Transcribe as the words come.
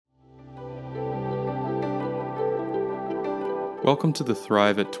Welcome to the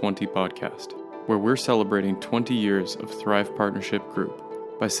Thrive at 20 podcast, where we're celebrating 20 years of Thrive Partnership Group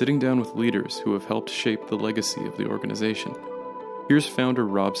by sitting down with leaders who have helped shape the legacy of the organization. Here's founder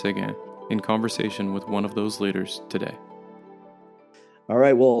Rob Seguin in conversation with one of those leaders today. All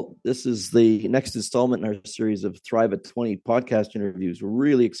right, well, this is the next installment in our series of Thrive at 20 podcast interviews. We're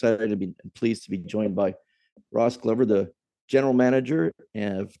really excited to be pleased to be joined by Ross Glover, the General Manager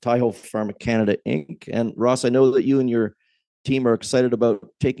of Taiho Pharma Canada, Inc. And Ross, I know that you and your team are excited about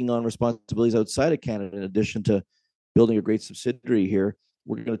taking on responsibilities outside of Canada in addition to building a great subsidiary here.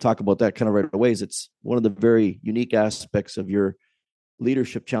 We're going to talk about that kind of right away. It's one of the very unique aspects of your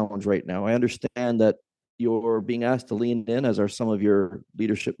leadership challenge right now. I understand that you're being asked to lean in, as are some of your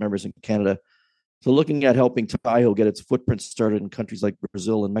leadership members in Canada, so looking at helping Taiho get its footprint started in countries like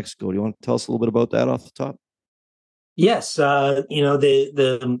Brazil and Mexico. Do you want to tell us a little bit about that off the top? Yes,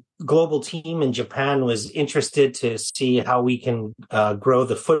 the global team in Japan was interested to see how we can grow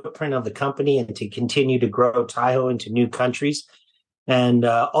the footprint of the company and to continue to grow Taiho into new countries. And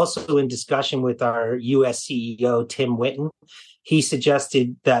also in discussion with our U.S. CEO, Tim Whitten, he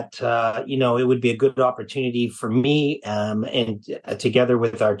suggested that, it would be a good opportunity for me and together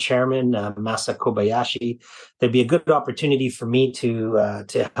with our chairman, Masa Kobayashi, there'd be a good opportunity for me to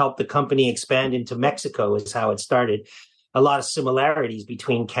help the company expand into Mexico is how it started. A lot of similarities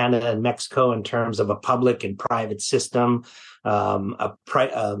between Canada and Mexico in terms of a public and private system, some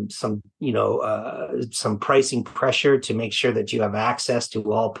pricing pressure to make sure that you have access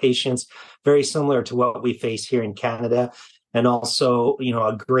to all patients, very similar to what we face here in Canada. And also,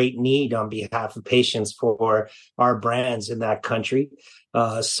 a great need on behalf of patients for our brands in that country.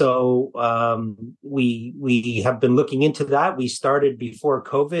 So we have been looking into that. We started before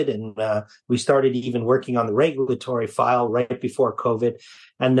COVID, and we started even working on the regulatory file right before COVID.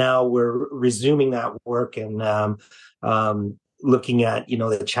 And now we're resuming that work and looking at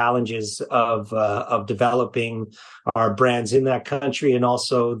the challenges of developing our brands in that country, and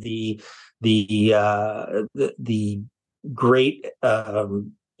also the great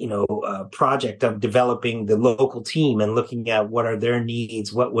project of developing the local team and looking at what are their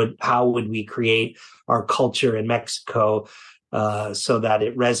needs, how would we create our culture in Mexico so that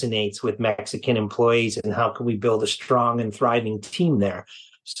it resonates with Mexican employees, and how can we build a strong and thriving team there.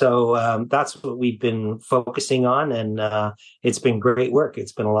 So that's what we've been focusing on, and it's been great work.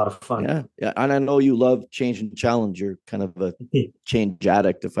 It's been a lot of fun. Yeah. And I know you love change and challenge. You're kind of a change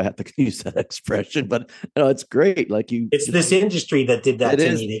addict, if I have to use that expression. But it's great. It's this industry that did that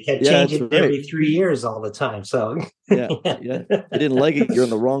to me. They kept changing every 3 years all the time. So yeah. I didn't like it. You're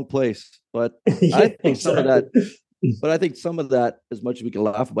in the wrong place. But I think some of that. But I think some of that, as much as we can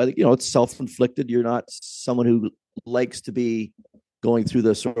laugh about it, it's self-inflicted. You're not someone who likes to be going through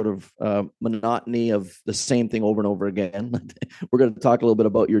the sort of monotony of the same thing over and over again. We're going to talk a little bit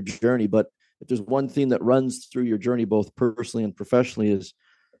about your journey, but if there's one theme that runs through your journey, both personally and professionally, is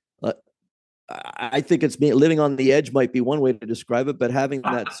I think it's living on the edge might be one way to describe it, but having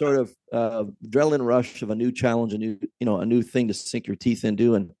that sort of adrenaline rush of a new challenge, a new thing to sink your teeth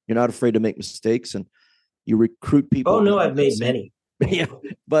into, and you're not afraid to make mistakes, and you recruit people. Oh no, I've made many.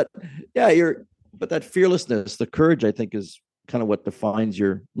 But that fearlessness, the courage, I think, is kind of what defines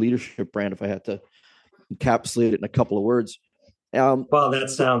your leadership brand, if I had to encapsulate it in a couple of words. Well, that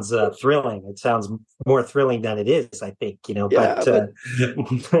sounds thrilling. It sounds more thrilling than it is, I think, but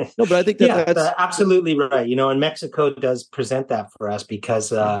I think that's absolutely right. And Mexico does present that for us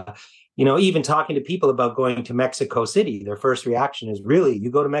because, even talking to people about going to Mexico City, their first reaction is, really,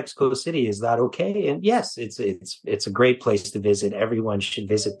 you go to Mexico City, is that okay? And yes, it's a great place to visit. Everyone should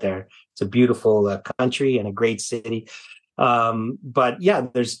visit there. It's a beautiful country and a great city. But yeah,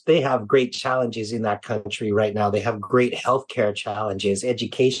 they have great challenges in that country right now. They have great healthcare challenges,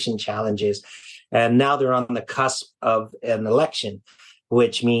 education challenges, and now they're on the cusp of an election,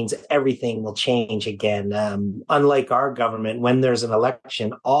 which means everything will change again. Unlike our government, when there's an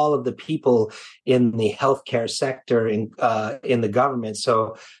election, all of the people in the healthcare sector in the government.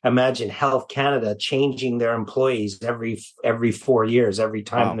 So imagine Health Canada changing their employees every 4 years, every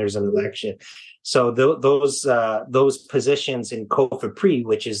time there's an election. So those positions in COFEPRIS,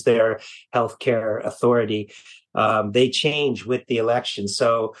 which is their healthcare authority, they change with the election.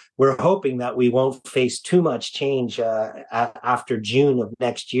 So we're hoping that we won't face too much change after June of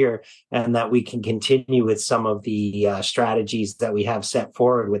next year, and that we can continue with some of the strategies that we have set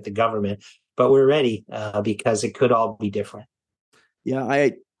forward with the government. But we're ready because it could all be different. Yeah,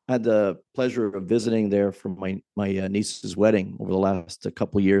 I had the pleasure of visiting there for my niece's wedding over the last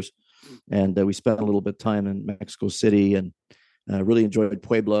couple of years. And we spent a little bit of time in Mexico City, and really enjoyed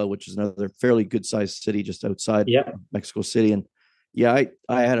Puebla, which is another fairly good-sized city just outside Mexico City. And Yeah,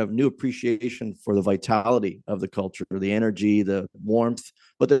 I had a new appreciation for the vitality of the culture, the energy, the warmth,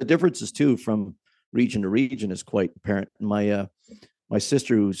 but the differences too from region to region is quite apparent. My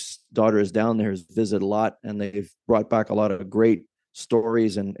sister, whose daughter is down there, has visited a lot, and they've brought back a lot of great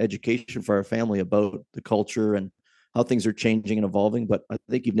stories and education for our family about the culture and how things are changing and evolving. But I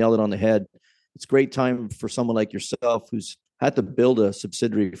think you've nailed it on the head. It's a great time for someone like yourself who's had to build a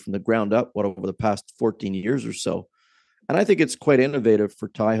subsidiary from the ground up, over the past 14 years or so. And I think it's quite innovative for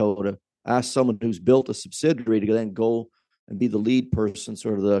Taiho to ask someone who's built a subsidiary to then go and be the lead person,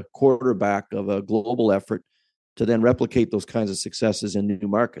 sort of the quarterback of a global effort to then replicate those kinds of successes in new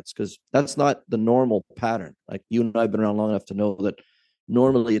markets, because that's not the normal pattern. Like, you and I have been around long enough to know that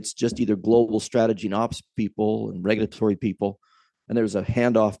normally it's just either global strategy and ops people and regulatory people, and there's a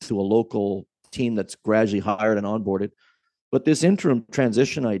handoff to a local team that's gradually hired and onboarded. But this interim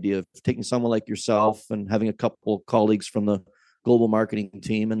transition idea of taking someone like yourself and having a couple of colleagues from the global marketing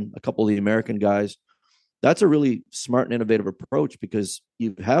team and a couple of the American guys, that's a really smart and innovative approach, because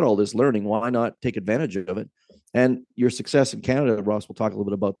you've had all this learning. Why not take advantage of it? And your success in Canada, Ross, we'll talk a little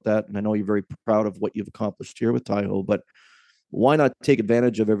bit about that. And I know you're very proud of what you've accomplished here with Taiho, but why not take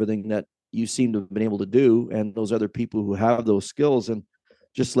advantage of everything that you seem to have been able to do and those other people who have those skills, and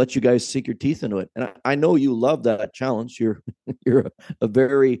just let you guys sink your teeth into it? And I know you love that challenge. You're a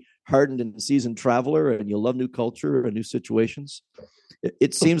very hardened and seasoned traveler, and you love new culture and new situations.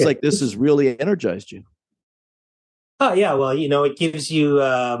 It seems like this has really energized you. Oh yeah, well, it gives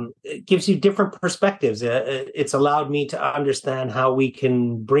you different perspectives. It's allowed me to understand how we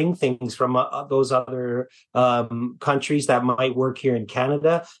can bring things from those other countries that might work here in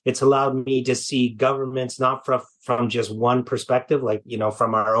Canada. It's allowed me to see governments not from just one perspective, like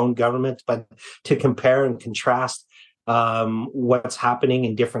from our own government, but to compare and contrast what's happening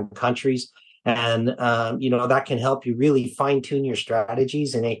in different countries. And that can help you really fine tune your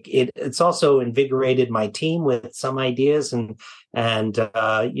strategies, and it's also invigorated my team with some ideas, and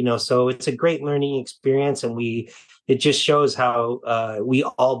so it's a great learning experience, and it just shows how we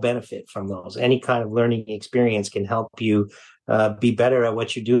all benefit from those. Any kind of learning experience can help you be better at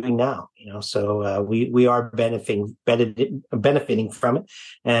what you're doing now. So we are benefiting from it,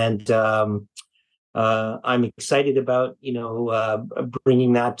 and I'm excited about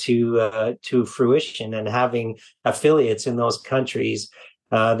bringing that to fruition and having affiliates in those countries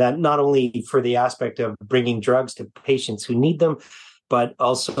that not only for the aspect of bringing drugs to patients who need them, but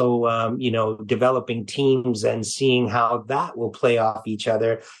also developing teams and seeing how that will play off each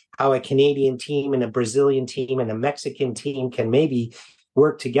other. How a Canadian team and a Brazilian team and a Mexican team can maybe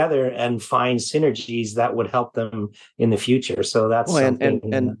work together and find synergies that would help them in the future. So that's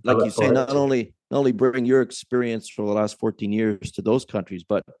something. And like you say, not only bring your experience for the last 14 years to those countries,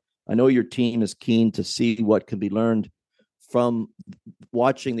 but I know your team is keen to see what can be learned from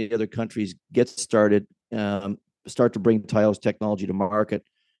watching the other countries get started, start to bring Taiho's technology to market.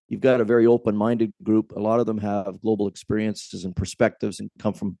 You've got a very open-minded group. A lot of them have global experiences and perspectives and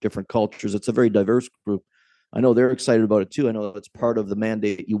come from different cultures. It's a very diverse group. I know they're excited about it too. I know that's part of the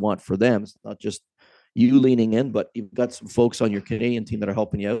mandate you want for them. It's not just you leaning in, but you've got some folks on your Canadian team that are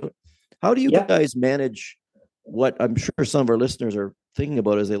helping you out. How do you guys manage what I'm sure some of our listeners are thinking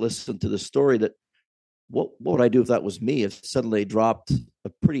about as they listen to the story, that what would I do if that was me, if suddenly dropped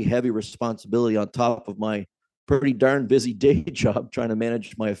a pretty heavy responsibility on top of my pretty darn busy day job trying to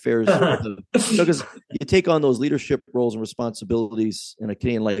manage my affairs? Because you take on those leadership roles and responsibilities in a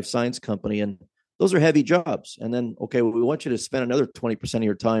Canadian life science company, and those are heavy jobs. And then, okay, well, we want you to spend another 20% of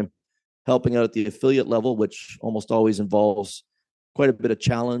your time helping out at the affiliate level, which almost always involves quite a bit of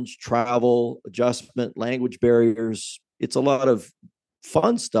challenge, travel, adjustment, language barriers. It's a lot of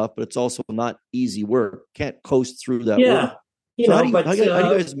fun stuff, but it's also not easy work. Can't coast through that work. So how do you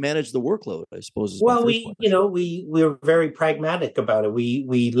guys manage the workload, I suppose? Well, we're very pragmatic about it.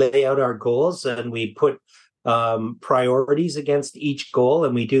 We lay out our goals and we put priorities against each goal,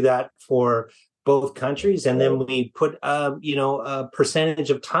 and we do that for both countries, and then we put a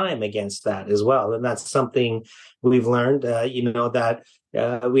percentage of time against that as well. And that's something we've learned, that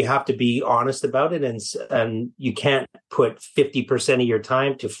we have to be honest about it, and you can't put 50% of your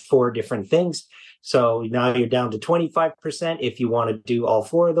time to 4 different things. So now you're down to 25%. If you want to do all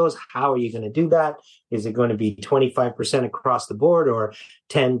 4 of those, how are you going to do that? Is it going to be 25% across the board, or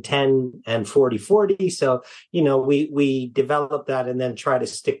 10, 10 and 40, 40? So, we develop that and then try to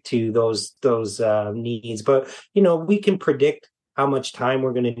stick to those needs. But, we can predict how much time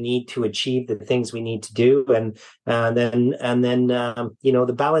we're going to need to achieve the things we need to do. And then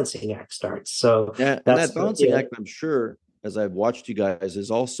the balancing act starts. So that balancing act, I'm sure, as I've watched you guys,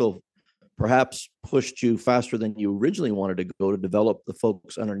 is also perhaps pushed you faster than you originally wanted to go to develop the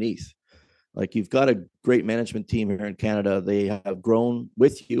folks underneath. Like, you've got a great management team here in Canada. They have grown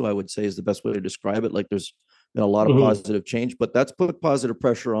with you, I would say, is the best way to describe it. Like, there's been a lot of positive change, but that's put positive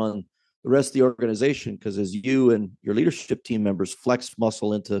pressure on the rest of the organization, because as you and your leadership team members flex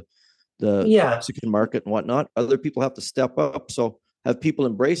muscle into the Mexican market and whatnot, other people have to step up. So have people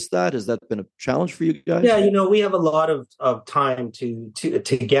embraced that? Has that been a challenge for you guys? Yeah, we have a lot of time to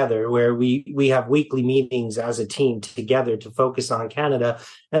together, where we have weekly meetings as a team together to focus on Canada.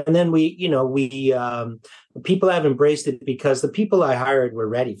 And then people have embraced it because the people I hired were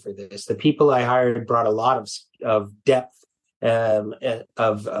ready for this. The people I hired brought a lot of depth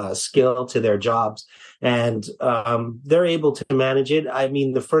of skill to their jobs, and they're able to manage it. I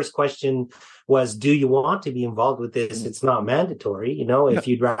mean, the first question was, do you want to be involved with this? It's not mandatory. If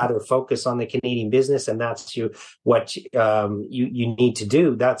you'd rather focus on the Canadian business and that's what you need to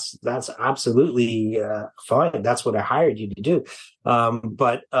do, that's absolutely fine. That's what I hired you to do.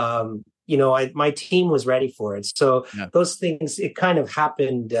 But my team was ready for it. So those things, it kind of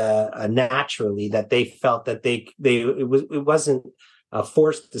happened naturally, that they felt that it wasn't a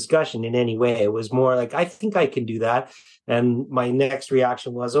forced discussion in any way. It was more like, I think I can do that. And my next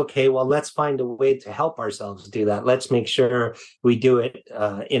reaction was, okay, well, let's find a way to help ourselves do that. Let's make sure we do it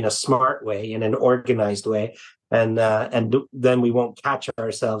in a smart way, in an organized way. And then we won't catch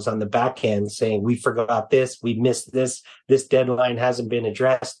ourselves on the back end saying, we forgot this, we missed this deadline hasn't been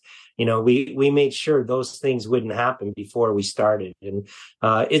addressed. We made sure those things wouldn't happen before we started. And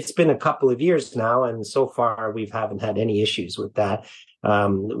it's been a couple of years now, and so far we haven't had any issues with that.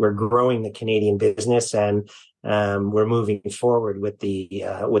 We're growing the Canadian business, and we're moving forward with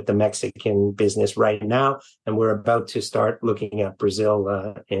the Mexican business right now, and we're about to start looking at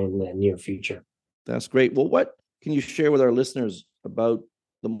Brazil in the near future. That's great. Well, what can you share with our listeners about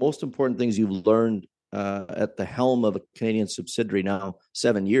the most important things you've learned at the helm of a Canadian subsidiary now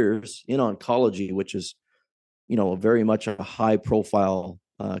 7 years in oncology, which is, very much a high profile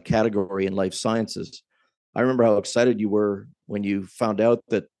category in life sciences? I remember how excited you were when you found out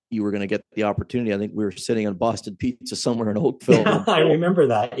that you were going to get the opportunity. I think we were sitting on Boston Pizza somewhere in Oakville. I remember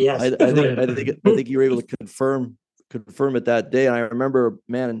that. Yes. I think you were able to confirm it that day. And I remember,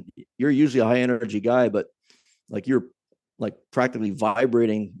 man, you're usually a high energy guy, but like, you're like practically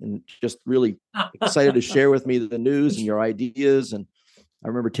vibrating and just really excited to share with me the news and your ideas. And I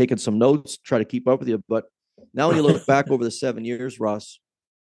remember taking some notes, try to keep up with you. But now when you look back over the 7 years, Ross,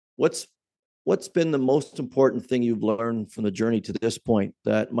 what's been the most important thing you've learned from the journey to this point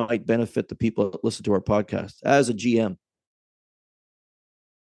that might benefit the people that listen to our podcast as a GM?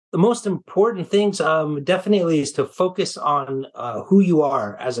 The most important things definitely is to focus on who you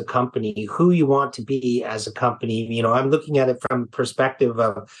are as a company, who you want to be as a company. I'm looking at it from perspective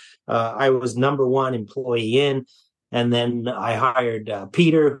of I was number one employee in, and then I hired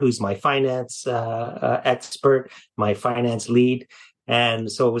Peter, who's my finance expert, my finance lead.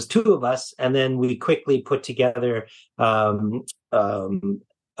 And so it was two of us. And then we quickly put together an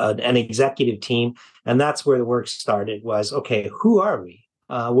executive team. And that's where the work started, was, okay, who are we?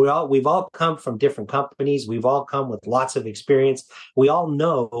 We've all come from different companies. We've all come with lots of experience. We all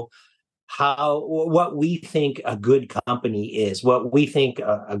know what we think a good company is, what we think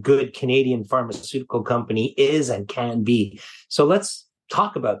a good Canadian pharmaceutical company is and can be. So let's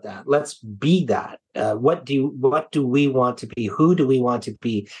talk about that. Let's be that. What do we want to be? Who do we want to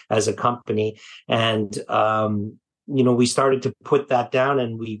be as a company? And we started to put that down,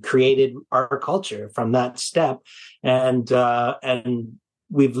 and we created our culture from that step. And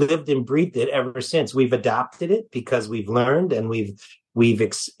we've lived and breathed it ever since. We've adapted it because we've learned, and we've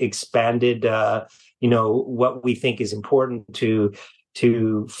expanded, what we think is important to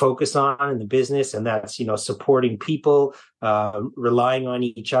focus on in the business. And that's, supporting people, relying on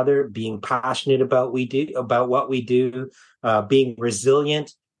each other, being passionate about what we do, being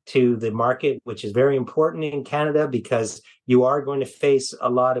resilient to the market, which is very important in Canada, because you are going to face a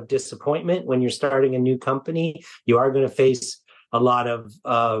lot of disappointment when you're starting a new company. You are going to face a lot of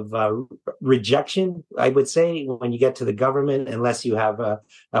rejection, I would say, when you get to the government, unless you have a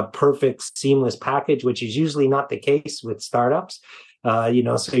perfect seamless package, which is usually not the case with startups. So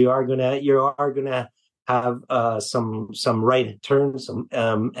you are gonna have some right turns,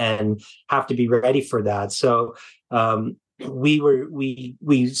 and have to be ready for that. So we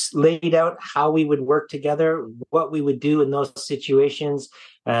laid out how we would work together, what we would do in those situations,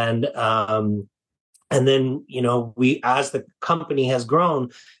 and then, we, as the company has grown,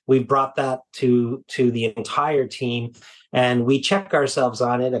 we've brought that to the entire team, and we check ourselves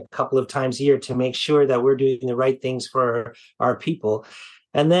on it a couple of times a year to make sure that we're doing the right things for our people.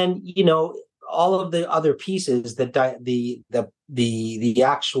 And then, all of the other pieces, the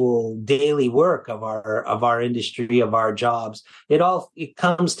actual daily work of our industry, of our jobs, it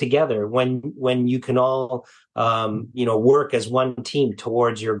comes together when you can all work as one team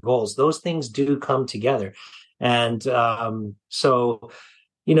towards your goals. Those things do come together. And so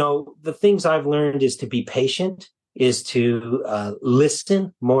the things I've learned is to be patient, is to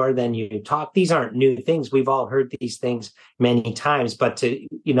listen more than you talk. These aren't new things. We've all heard these things many times, but to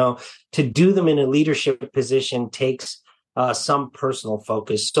do them in a leadership position takes some personal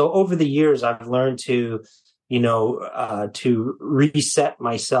focus. So over the years, I've learned to reset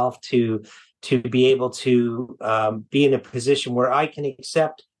myself to be able to be in a position where I can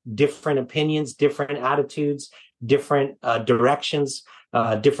accept different opinions, different attitudes, different directions,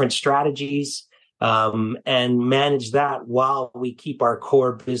 different strategies, and manage that while we keep our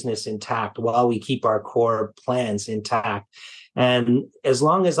core business intact, while we keep our core plans intact. And as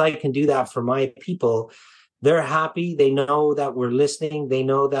long as I can do that for my people, they're happy. They know that we're listening. They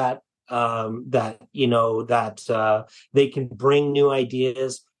know that they can bring new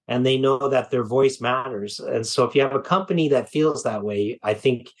ideas, and they know that their voice matters. And so if you have a company that feels that way, I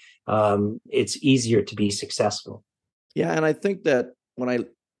think it's easier to be successful. Yeah, and I think that when I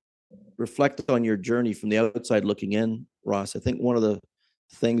reflect on your journey from the outside looking in, Ross, I think one of the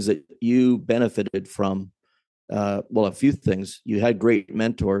things that you benefited from, a few things. You had great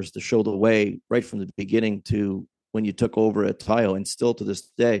mentors to show the way right from the beginning to when you took over at Tayo, and still to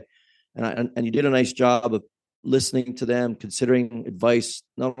this day. And you did a nice job of listening to them, considering advice,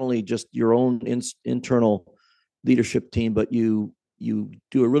 not only just your own internal leadership team, but you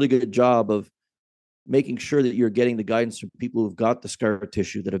do a really good job of making sure that you're getting the guidance from people who've got the scar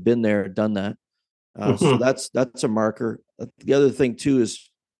tissue, that have been there, done that. So that's a marker. The other thing too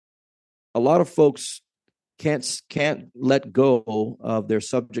is a lot of folks can't let go of their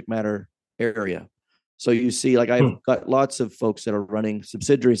subject matter area. So you see, like I've got lots of folks that are running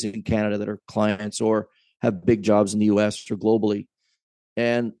subsidiaries in Canada that are clients or have big jobs in the US or globally.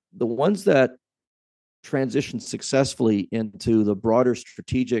 And the ones that transition successfully into the broader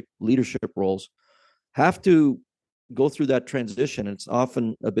strategic leadership roles have to go through that transition. It's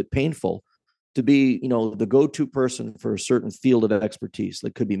often a bit painful to be, the go-to person for a certain field of expertise.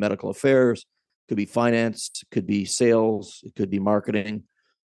 That could be medical affairs, could be finance, could be sales, it could be marketing.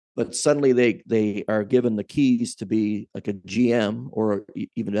 But suddenly they are given the keys to be like a GM, or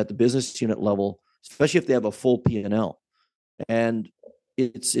even at the business unit level, especially if they have a full P&L. And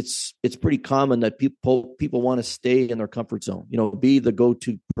it's pretty common that people want to stay in their comfort zone, be the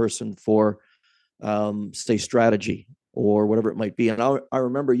go-to person for say strategy or whatever it might be. And I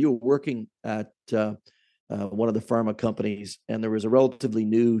remember you were working at one of the pharma companies, and there was a relatively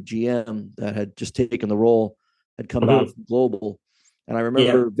new GM that had just taken the role, had come back from global. And I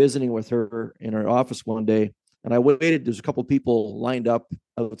remember visiting with her in her office one day, and I waited. There's a couple of people lined up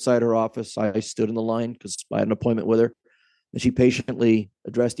outside her office. I stood in the line because I had an appointment with her, and she patiently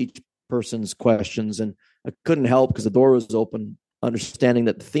addressed each person's questions. And I couldn't help, because the door was open, understanding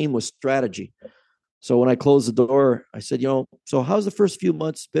that the theme was strategy. So when I closed the door, I said, so how's the first few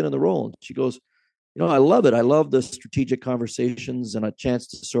months been in the role? And she goes, I love it. I love the strategic conversations and a chance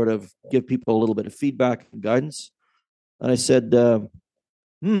to sort of give people a little bit of feedback and guidance. And I said,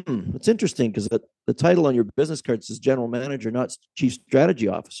 it's interesting, because the title on your business card says general manager, not chief strategy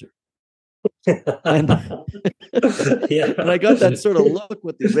officer. And, and I got that sort of look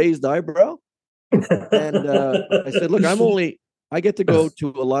with the raised eyebrow. And I said, look, I get to go to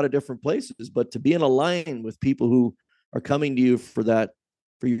a lot of different places, but to be in a line with people who are coming to you for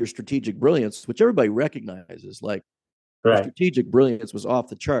your strategic brilliance, which everybody recognizes, like her strategic brilliance was off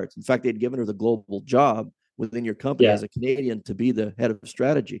the charts. In fact, they'd given her the global job within your company as a Canadian to be the head of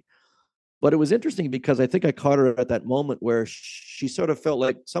strategy. But it was interesting because I think I caught her at that moment where she sort of felt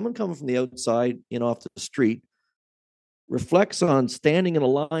like someone coming from the outside in off the street reflects on standing in a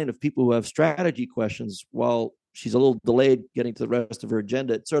line of people who have strategy questions while she's a little delayed getting to the rest of her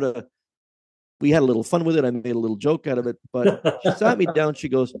agenda. It sort of, we had a little fun with it. I made a little joke out of it, but she sat me down. She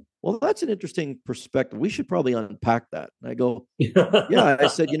goes, well, that's an interesting perspective. We should probably unpack that. And I go, yeah. I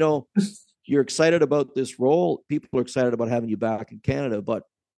said, you're excited about this role. People are excited about having you back in Canada, but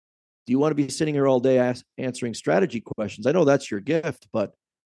do you want to be sitting here all day answering strategy questions? I know that's your gift, but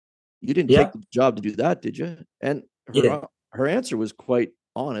you didn't take the job to do that, did you? And her answer was quite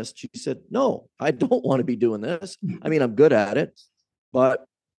honest. She said, no, I don't want to be doing this. I mean, I'm good at it, but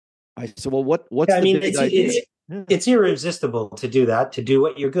I said, well, what's the big idea? It's irresistible to do that, to do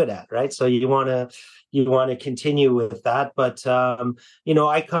what you're good at, right? So you want to, you want to continue with that. But,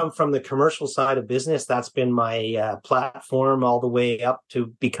 I come from the commercial side of business. That's been my platform all the way up to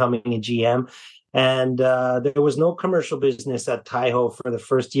becoming a GM. And there was no commercial business at Taiho for the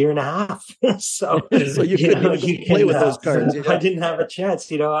first year and a half. So, so you couldn't even play with those cards. I didn't have a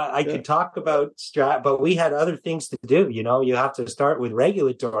chance. I could talk about strat, but we had other things to do. You have to start with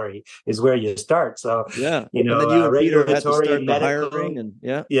regulatory is where you start. So, and then you and Peter had to start the hiring and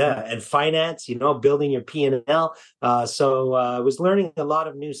and finance. Building your P&L. So I was learning a lot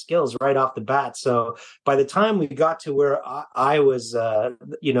of new skills right off the bat. So by the time we got to where I was,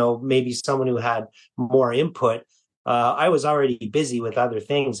 maybe someone who had more input, I was already busy with other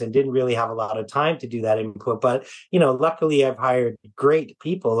things and didn't really have a lot of time to do that input. But, luckily I've hired great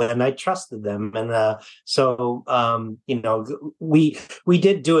people and I trusted them. And we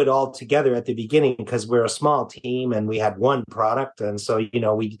did do it all together at the beginning because we're a small team and we had one product. And so,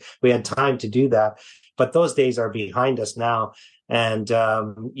 we had time to do that. But those days are behind us now. And,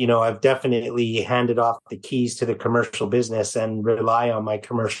 I've definitely handed off the keys to the commercial business and rely on my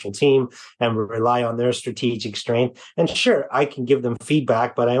commercial team and rely on their strategic strength. And sure, I can give them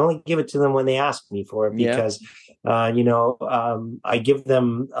feedback, but I only give it to them when they ask me for it because, I give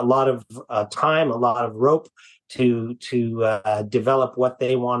them a lot of time, a lot of rope to develop what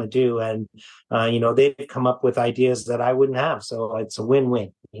they want to do. And, they've come up with ideas that I wouldn't have. So it's a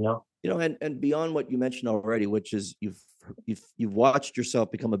win-win, and beyond what you mentioned already, which is you've watched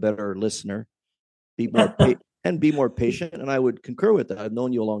yourself become a better listener, be more patient. And I would concur with that. I've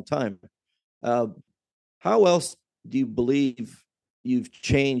known you a long time. How else do you believe you've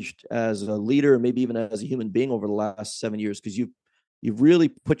changed as a leader, and maybe even as a human being over the last 7 years? Because you've really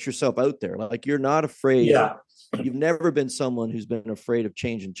put yourself out there. Like you're not afraid. Yeah. You've never been someone who's been afraid of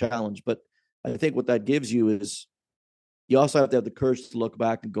change and challenge. But I think what that gives you is you also have to have the courage to look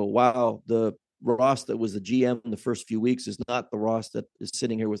back and go, wow, the Ross that was the GM in the first few weeks is not the Ross that is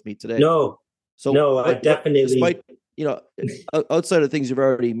sitting here with me today. I definitely. Despite, outside of things you've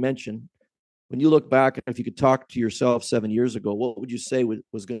already mentioned, when you look back, if you could talk to yourself 7 years ago, what would you say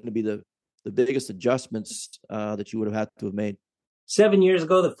was going to be the biggest adjustments that you would have had to have made? 7 years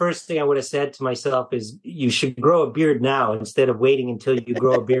ago, the first thing I would have said to myself is you should grow a beard now instead of waiting until you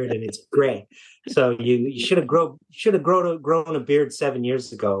grow a beard and it's gray. So you should have grown a beard 7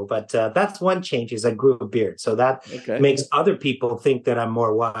 years ago. But that's one change is I grew a beard. So that makes other people think that I'm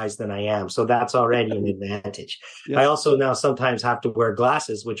more wise than I am. So that's already an advantage. Yeah. I also now sometimes have to wear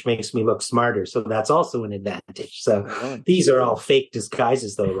glasses, which makes me look smarter. So that's also an advantage. So these are all fake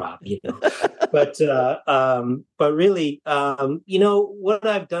disguises though, Rob, But really, what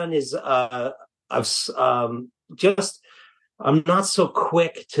I've done is I'm not so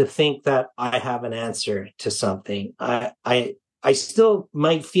quick to think that I have an answer to something. I still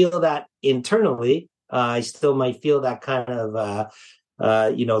might feel that internally. I still might feel that kind of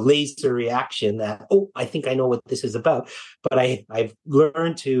laser reaction that, I think I know what this is about. But I've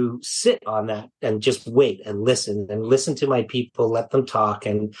learned to sit on that and just wait and listen to my people, let them talk.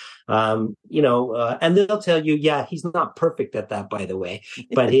 And, and they'll tell you, yeah, he's not perfect at that, by the way,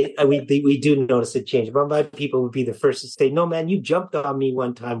 but we do notice a change. But my people would be the first to say, no, man, you jumped on me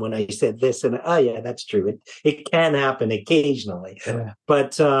one time when I said this. And, yeah, that's true. It can happen occasionally. Yeah.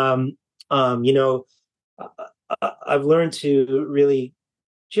 But, I've learned to really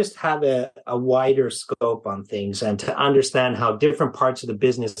just have a wider scope on things and to understand how different parts of the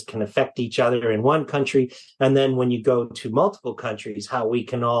business can affect each other in one country. And then when you go to multiple countries, how we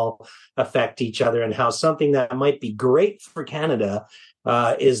can all affect each other and how something that might be great for Canada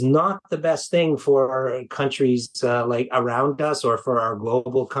is not the best thing for countries like around us or for our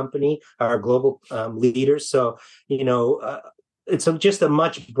global company, our global leaders. So, it's just a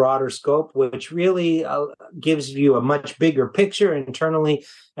much broader scope, which really gives you a much bigger picture internally,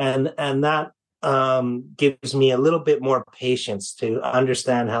 and that gives me a little bit more patience to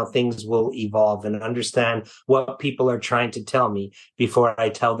understand how things will evolve and understand what people are trying to tell me before I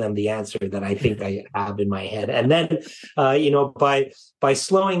tell them the answer that I think I have in my head. And then, by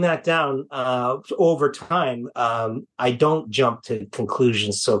slowing that down over time, I don't jump to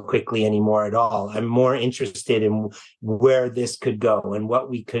conclusions so quickly anymore at all. I'm more interested in where this could go and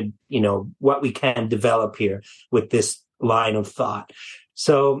what we could, what we can develop here with this line of thought.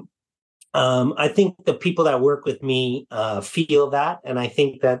 So, I think the people that work with me feel that, and I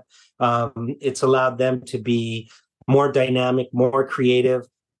think that it's allowed them to be more dynamic, more creative,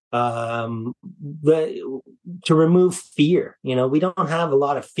 to remove fear. We don't have a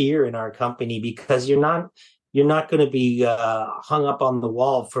lot of fear in our company because you're not going to be hung up on the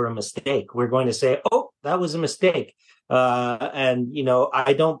wall for a mistake. We're going to say, "Oh, that was a mistake," and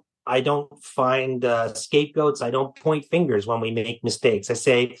I don't find scapegoats. I don't point fingers when we make mistakes. I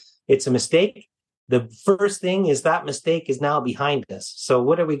say it's a mistake. The first thing is that mistake is now behind us. So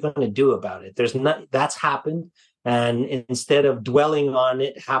what are we going to do about it? That's happened. And instead of dwelling on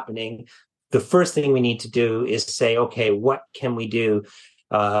it happening, the first thing we need to do is say, okay, what can we do?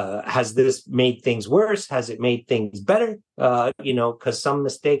 Has this made things worse? Has it made things better? Because some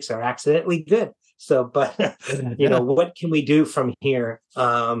mistakes are accidentally good. So, but what can we do from here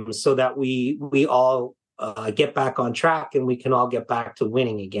so that we all get back on track and we can all get back to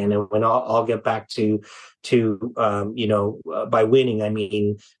winning again, and when all get back to by winning I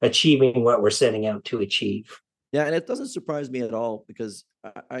mean achieving what we're setting out to achieve. Yeah, and it doesn't surprise me at all, because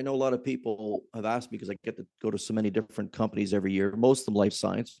I know a lot of people have asked me, because I get to go to so many different companies every year, most of them life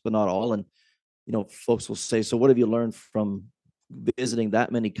science, but not all. And, folks will say, so what have you learned from visiting that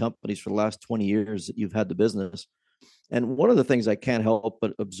many companies for the last 20 years that you've had the business? And one of the things I can't help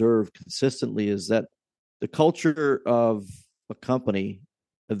but observe consistently is that the culture of a company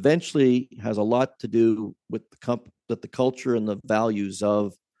eventually has a lot to do with the culture and the values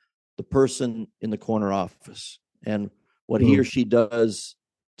of the person in the corner office, and what he or she does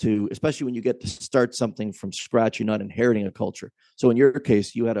to, especially when you get to start something from scratch, you're not inheriting a culture. So in your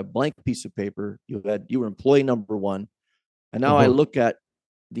case, you had a blank piece of paper, you were employee number one. And now I look at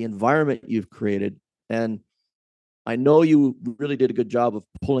the environment you've created, and I know you really did a good job of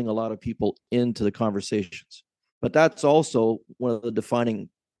pulling a lot of people into the conversations. But that's also one of the defining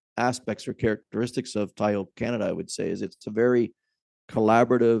aspects or characteristics of Tayo Canada, I would say, is it's a very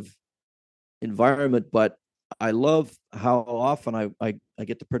collaborative environment. But I love how often I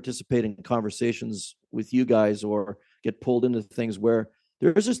get to participate in conversations with you guys, or get pulled into things where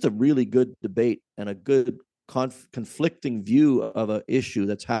there's just a really good debate and a good conflicting view of an issue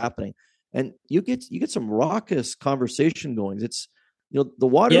that's happening, and you get some raucous conversation going. It's the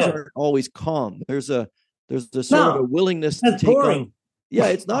waters aren't always calm. There's a sort of a willingness to take boring. on. Yeah,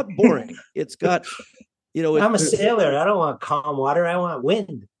 it's not boring. It's got I'm a sailor. I don't want calm water. I want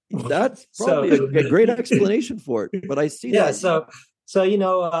wind. That's probably a great explanation for it. But I see that.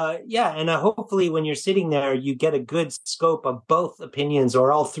 And hopefully when you're sitting there, you get a good scope of both opinions,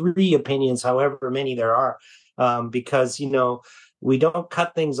 or all three opinions, however many there are, because we don't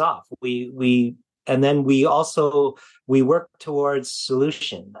cut things off. We work towards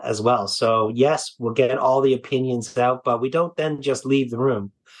solution as well. So yes, we'll get all the opinions out, but we don't then just leave the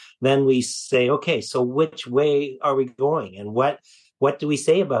room. Then we say, okay, so which way are we going, and what do we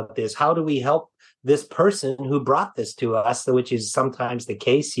say about this? How do we help this person who brought this to us, which is sometimes the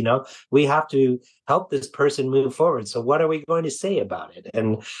case? We have to help this person move forward. So what are we going to say about it?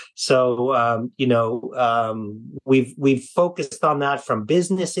 And so, we've focused on that, from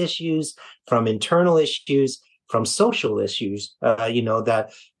business issues, from internal issues, from social issues,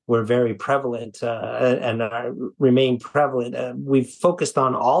 that were very prevalent and remain prevalent. We've focused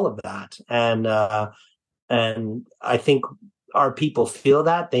on all of that. And I think our people feel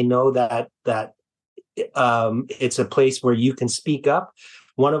that. They know that it's a place where you can speak up.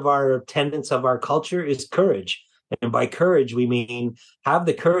 One of our tenets of our culture is courage. And by courage, we mean have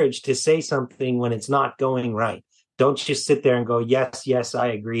the courage to say something when it's not going right. Don't just sit there and go, yes, I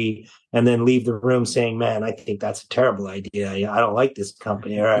agree, and then leave the room saying, man, I think that's a terrible idea. I don't like this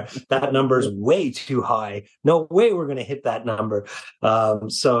company, or that number's way too high. No way we're going to hit that number. Talk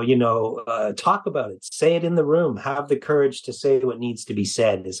about it. Say it in the room. Have the courage to say what needs to be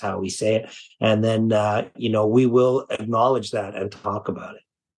said, is how we say it. And then, we will acknowledge that and talk about it.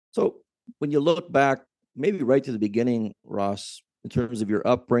 So when you look back, maybe right to the beginning, Ross, in terms of your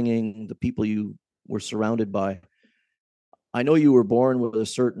upbringing, the people you were surrounded by, I know you were born with a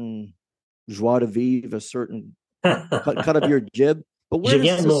certain joie de vivre, a certain cut of your jib. But where Je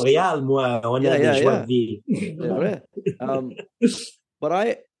viens de Montréal, moi. On a des joie de vivre. But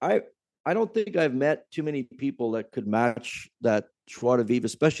I don't think I've met too many people that could match that joie de vivre,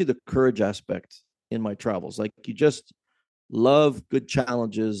 especially the courage aspect in my travels. Like, you just love good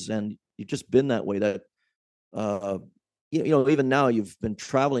challenges, and you've just been that way. That even now you've been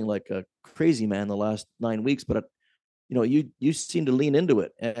traveling like a crazy man the last 9 weeks, but you seem to lean into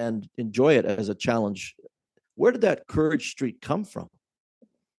it and enjoy it as a challenge. Where did that courage streak come from?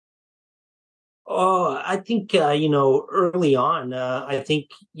 Oh, I think, early on, I think,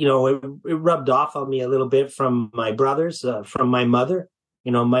 it rubbed off on me a little bit from my brothers, from my mother.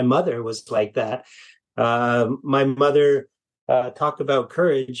 My mother was like that. My mother talk about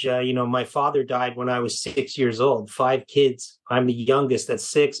courage. My father died when I was 6 years old. 5 kids. I'm the youngest at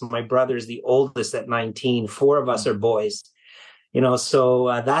 6. My brother's the oldest at 19. 4 of us are boys.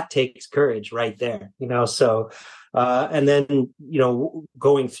 So that takes courage right there, so and then,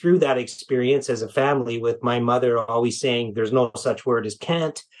 going through that experience as a family with my mother always saying there's no such word as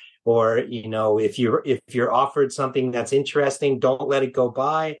can't, or, if you're offered something that's interesting, don't let it go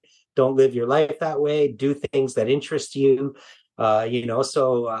by. Don't live your life that way. Do things that interest you.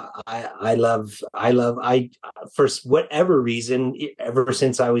 So I for whatever reason, ever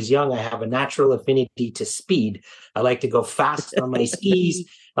since I was young, I have a natural affinity to speed. I like to go fast on my skis.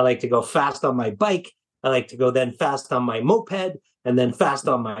 I like to go fast on my bike. I like to go then fast on my moped, and then fast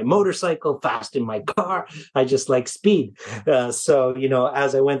on my motorcycle, fast in my car. I just like speed. So,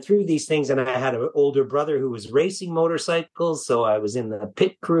 as I went through these things, and I had an older brother who was racing motorcycles, so I was in the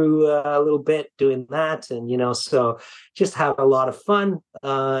pit crew a little bit doing that. And, so just have a lot of fun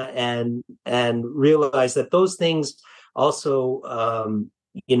and realize that those things also,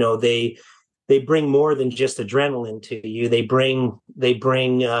 they bring more than just adrenaline to you. They bring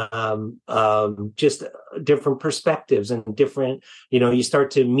just different perspectives and different, you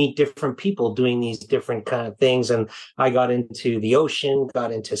start to meet different people doing these different kind of things. And I got into the ocean,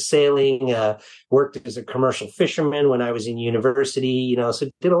 got into sailing, worked as a commercial fisherman when I was in university, so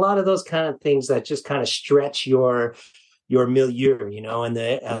did a lot of those kind of things that just kind of stretch your milieu, and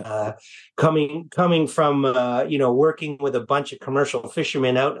the coming from working with a bunch of commercial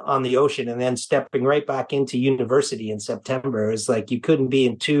fishermen out on the ocean and then stepping right back into university in September is like you couldn't be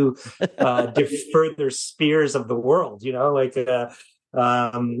in two further spheres of the world,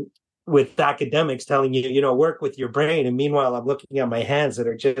 with academics telling you, work with your brain. And meanwhile, I'm looking at my hands that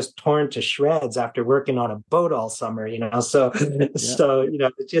are just torn to shreds after working on a boat all summer, so,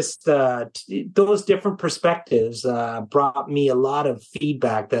 just those different perspectives brought me a lot of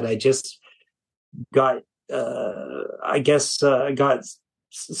feedback that I just got, got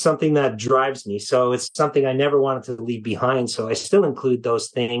something that drives me. So it's something I never wanted to leave behind. So I still include those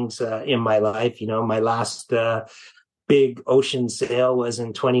things in my life. My last big ocean sail was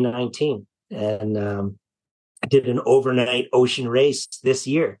in 2019, and I did an overnight ocean race this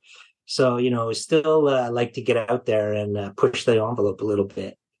year. So, still like to get out there and push the envelope a little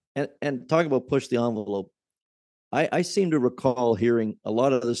bit. And talking about push the envelope, I seem to recall hearing a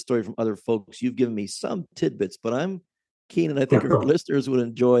lot of this story from other folks. You've given me some tidbits, but I'm keen, and I think our listeners would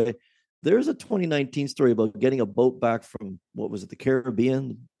enjoy. There's a 2019 story about getting a boat back from, what was it, the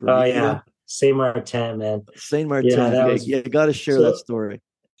Caribbean? Bermuda? Oh, yeah. Saint Martin, man. Saint Martin. You got to share that story.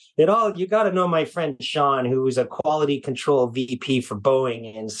 You got to know my friend Sean, who is a quality control VP for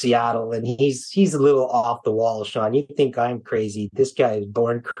Boeing in Seattle, and he's a little off the wall. Sean, you think I'm crazy? This guy is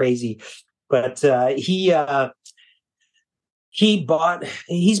born crazy, but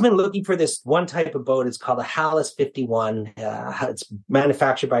he's been looking for this one type of boat. It's called a Hallis 51. It's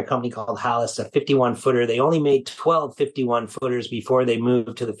manufactured by a company called Hallis, a 51 footer. They only made 12 51 footers before they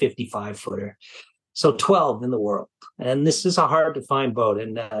moved to the 55 footer. So 12 in the world. And this is a hard to find boat.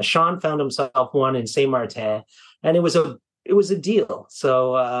 And Sean found himself one in Saint Martin, and it was a deal.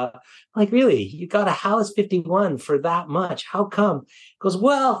 So really, you got a Hallis 51 for that much? How come? He goes,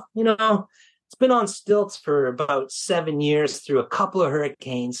 well, it's been on stilts for about 7 years through a couple of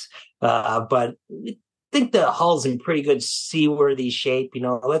hurricanes, but I think the hull's in pretty good seaworthy shape.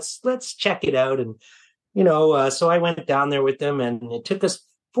 Let's check it out. And so I went down there with them, and it took us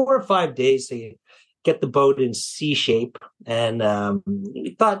 4 or 5 days to get the boat in sea shape. And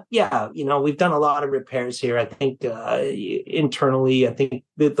we thought, we've done a lot of repairs here. I think internally, I think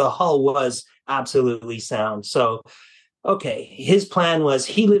the hull was absolutely sound. So. Okay, his plan was,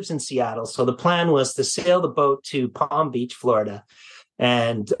 he lives in Seattle, so the plan was to sail the boat to Palm Beach, Florida,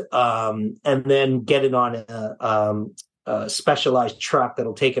 and then get it on a specialized truck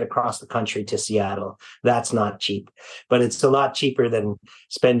that'll take it across the country to Seattle. That's not cheap, but it's a lot cheaper than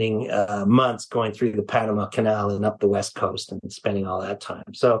spending months going through the Panama Canal and up the West Coast and spending all that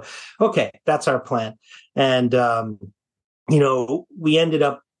time. So, okay, that's our plan. And, we ended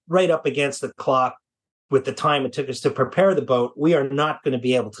up right up against the clock with the time it took us to prepare the boat. We are not going to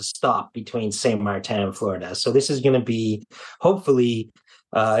be able to stop between Saint Martin and Florida. So this is going to be hopefully,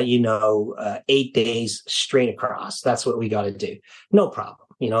 8 days straight across. That's what we got to do. No problem.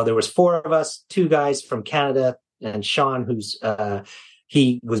 There was 4 of us, 2 guys from Canada, and Sean, who's,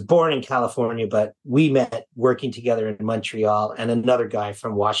 he was born in California, but we met working together in Montreal, and another guy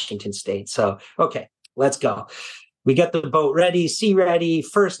from Washington State. So, okay, let's go. we get the boat ready, sea ready.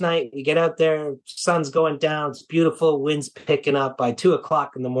 First night, we get out there, sun's going down. It's beautiful. Wind's picking up. By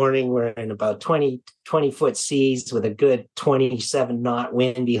 2:00 in the morning, we're in about 20-foot seas with a good 27 knot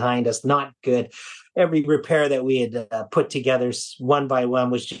wind behind us. Not good. Every repair that we had put together one by one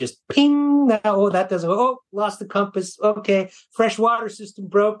was just ping. That doesn't. Oh, lost the compass. Okay, fresh water system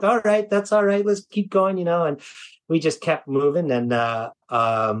broke. All right, that's all right. Let's keep going. And we just kept moving. And by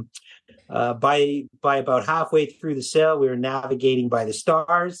about halfway through the sail, we were navigating by the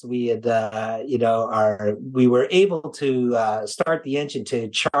stars. We had, we were able to start the engine to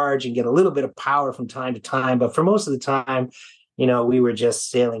charge and get a little bit of power from time to time. But for most of the time, we were just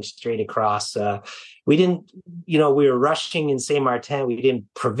sailing straight across. We didn't, we were rushing in Saint Martin. We didn't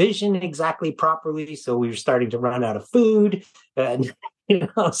provision exactly properly, so we were starting to run out of food. And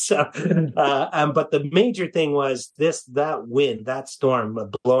but the major thing was that wind, that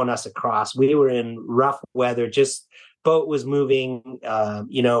storm blowing us across. We were in rough weather. Just boat was moving,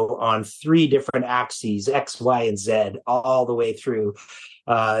 on 3 different axes, X, Y, and Z, all the way through.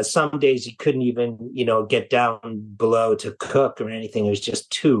 Some days you couldn't even, get down below to cook or anything. It was just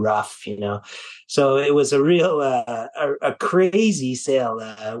too rough, So it was a real, a crazy sail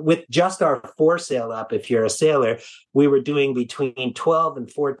with just our foresail up. If you're a sailor, we were doing between 12 and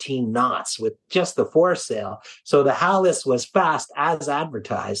 14 knots with just the foresail. So the Hallis was fast as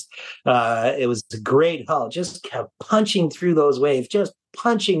advertised. It was a great hull, just kept punching through those waves, just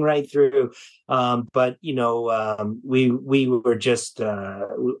punching right through. But we were just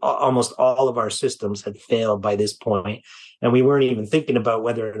almost all of our systems had failed by this point, and we weren't even thinking about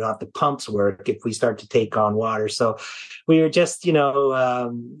whether or not the pumps work if we start to take on water. So we were just,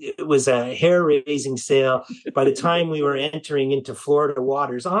 it was a hair-raising sail. By the time we were entering into Florida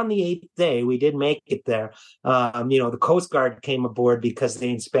waters on the 8th day, we did make it there. The Coast Guard came aboard because they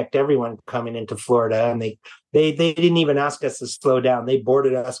inspect everyone coming into Florida, and they didn't even ask us to slow down. They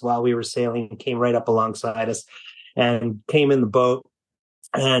boarded us while we were sailing, came right up alongside us and came in the boat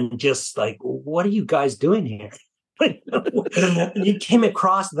and just like, what are you guys doing here? You came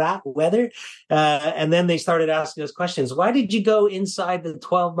across that weather, and then they started asking us questions. Why did you go inside the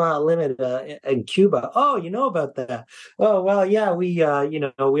 12-mile limit in Cuba? Oh, you know about that? Oh, well, yeah, we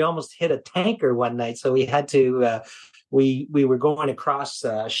almost hit a tanker one night, so we had to. We were going across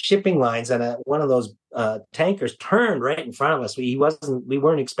shipping lines, and one of those tankers turned right in front of us. We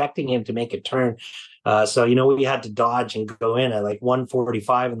weren't expecting him to make a turn, so we had to dodge and go in at like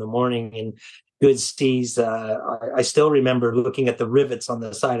 1:45 in the morning in good seas. I still remember looking at the rivets on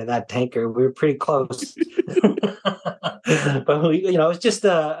the side of that tanker. We were pretty close, but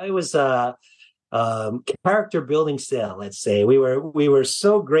it was a character building sail. Let's say we were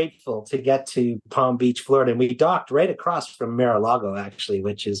so grateful to get to Palm Beach, Florida, and we docked right across from Mar-a-Lago, actually,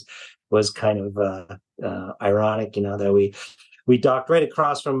 which was kind of ironic, that we docked right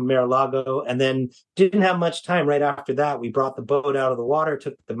across from Mar-a-Lago, and then didn't have much time right after that. We brought the boat out of the water,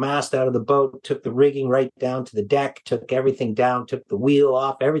 took the mast out of the boat, took the rigging right down to the deck, took everything down, took the wheel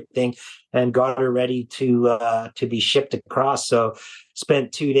off, everything, and got her ready to be shipped across. So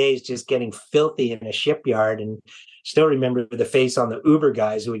spent 2 days just getting filthy in a shipyard, and still remember the face on the Uber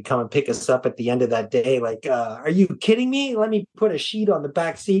guys who would come and pick us up at the end of that day. Like, are you kidding me? Let me put a sheet on the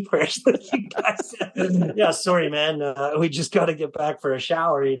back seat first. You guys, yeah, sorry, man. We just got to get back for a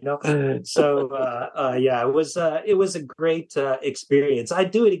shower, So, it was a great experience. I'd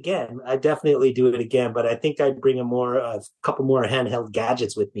do it again. I definitely do it again, but I think I'd bring a couple more handheld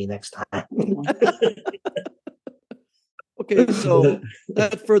gadgets with me next time. Okay, so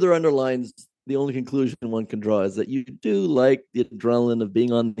that further underlines the only conclusion one can draw is that you do like the adrenaline of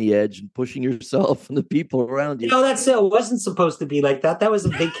being on the edge and pushing yourself and the people around you. That sail wasn't supposed to be like that. That was a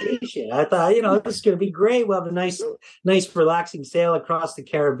vacation. I thought, this is going to be great. We'll have a nice, relaxing sail across the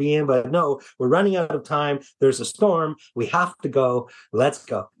Caribbean. But no, we're running out of time. There's a storm. We have to go. Let's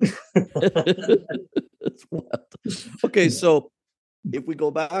go. That's wild. Okay, so if we go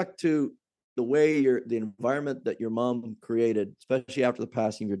back to the way the environment that your mom created, especially after the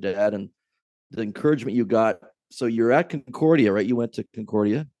passing of your dad, and the encouragement you got. So you're at Concordia, right? You went to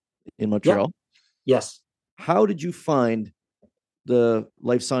Concordia in Montreal. Yeah. Yes. How did you find the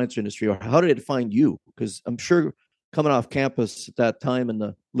life science industry, or how did it find you? Because I'm sure coming off campus at that time in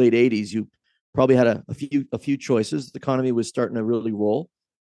the late 80s, you probably had a few choices. The economy was starting to really roll.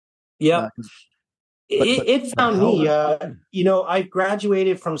 Yeah. It found me, I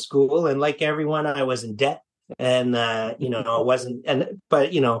graduated from school, and like everyone, I was in debt. And, I wasn't,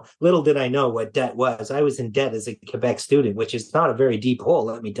 but little did I know what debt was. I was in debt as a Quebec student, which is not a very deep hole,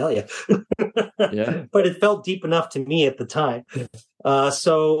 let me tell you. Yeah. But it felt deep enough to me at the time.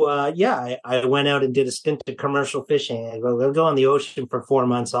 I went out and did a stint of commercial fishing. I'll go on the ocean for 4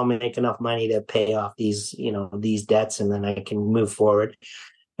 months. I'll make enough money to pay off these debts, and then I can move forward.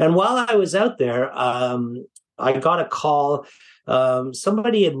 And while I was out there, I got a call.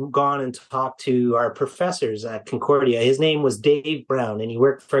 Somebody had gone and talked to our professors at Concordia. His name was Dave Brown, and he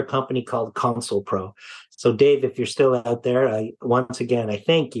worked for a company called Console Pro. So, Dave, if you're still out there, once again, I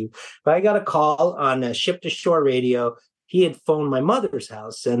thank you. But I got a call on Ship to Shore radio. He had phoned my mother's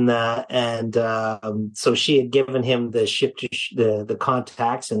house, and so she had given him the the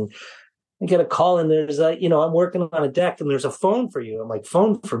contacts, and I get a call, and there's I'm working on a deck, and there's a phone for you. I'm like,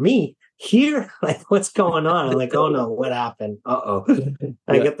 phone for me here? Like, what's going on? I'm like, oh no, what happened? Uh-oh.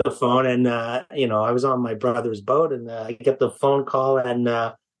 I get the phone, and I was on my brother's boat, and I get the phone call, and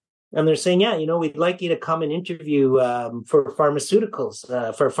they're saying, we'd like you to come and interview for pharmaceuticals,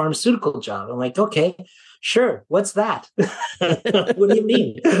 for a pharmaceutical job. I'm like, okay, sure. What's that? What do you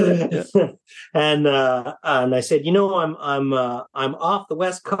mean? And I said, I'm off the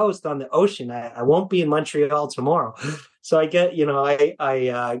West Coast on the ocean. I won't be in Montreal tomorrow. So I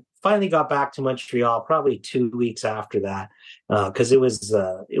finally got back to Montreal probably 2 weeks after that, because it was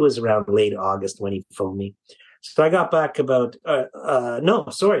around late August when he phoned me. So I got back about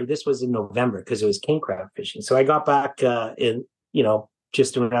this was in November, because it was king crab fishing. So I got back in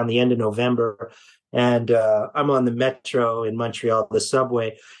just around the end of November, and I'm on the metro in Montreal, the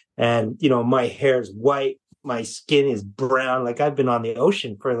subway, and my hair's white, my skin is brown, like I've been on the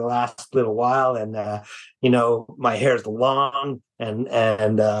ocean for the last little while, and my hair's long,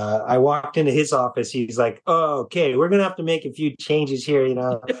 and I walked into his office. He's like, oh, okay, we're gonna have to make a few changes here,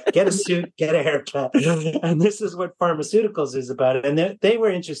 get a suit, get a haircut. And this is what pharmaceuticals is about. And they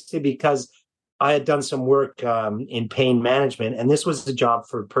were interested because I had done some work in pain management, and this was the job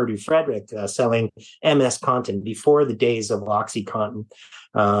for Purdue Frederick, selling MS Contin before the days of OxyContin.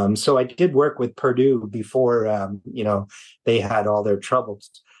 So I did work with Purdue before, they had all their troubles.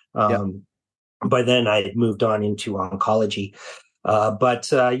 By then I had moved on into oncology. It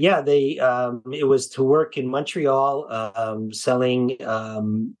was to work in Montreal, selling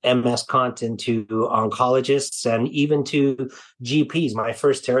MS Contin to oncologists and even to GPs. My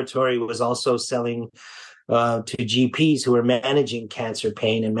first territory was also selling to GPs who were managing cancer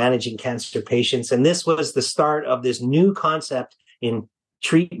pain and managing cancer patients. And this was the start of this new concept in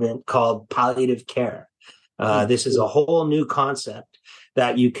treatment called palliative care. This is a whole new concept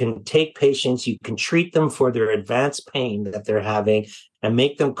that you can take patients, you can treat them for their advanced pain that they're having and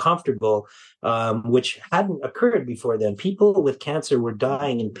make them comfortable, which hadn't occurred before then. People with cancer were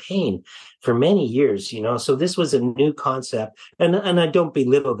dying in pain for many years, so this was a new concept. And I don't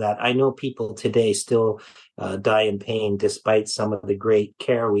belittle that. I know people today still die in pain despite some of the great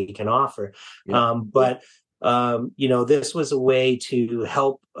care we can offer. This was a way to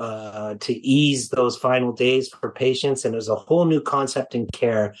help to ease those final days for patients, and it was a whole new concept in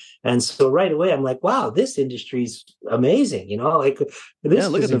care. And so right away, I'm like, wow, this industry's amazing. Look at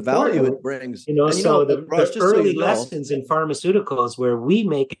the value it brings. The early lessons in pharmaceuticals where we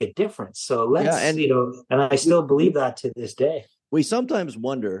make a difference. So let's, and I still believe that to this day. We sometimes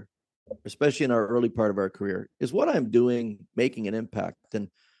wonder, especially in our early part of our career, is what I'm doing making an impact? And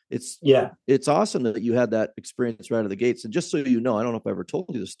it's awesome that you had that experience right out of the gates. And just so you know, I don't know if I ever told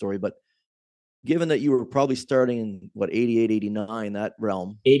you this story, but given that you were probably starting in 88, 89, that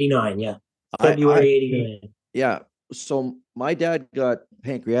realm. 89, yeah. February 89. Yeah. So my dad got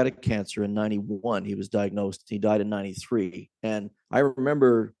pancreatic cancer in 91. He was diagnosed. He died in 93. And I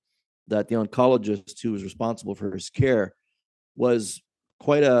remember that the oncologist who was responsible for his care was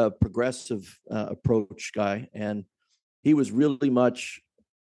quite a progressive approach guy. And he was really much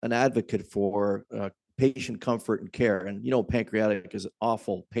an advocate for patient comfort and care. And, pancreatic is an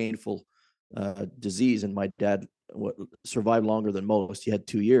awful, painful disease. And my dad survived longer than most. He had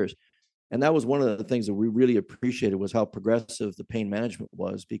 2 years. And that was one of the things that we really appreciated, was how progressive the pain management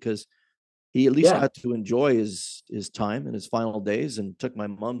was, because he at least got to enjoy his time in his final days, and took my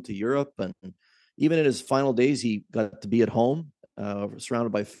mom to Europe. And even in his final days, he got to be at home,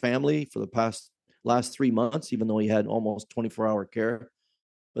 surrounded by family for the last 3 months, even though he had almost 24-hour care.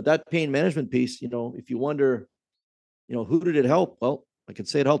 But that pain management piece, if you wonder, who did it help? Well, I could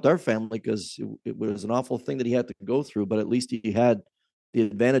say it helped our family, because it was an awful thing that he had to go through, but at least he had the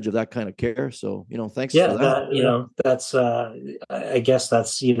advantage of that kind of care. So, thanks for Yeah, that. that's I guess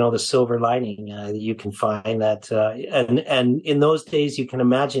that's the silver lining. You can find that, and in those days, you can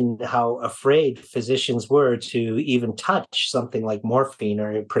imagine how afraid physicians were to even touch something like morphine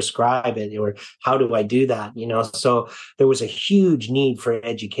or prescribe it, or how do I do that? So there was a huge need for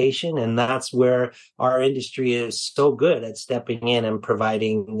education, and that's where our industry is so good at stepping in and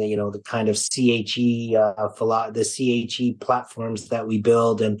providing the kind of CHE the CHE platforms that we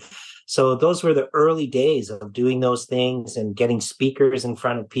build. And so those were the early days of doing those things and getting speakers in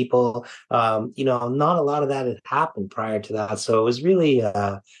front of people. Not a lot of that had happened prior to that. So it was really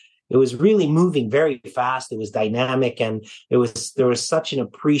moving very fast. It was dynamic, and there was such an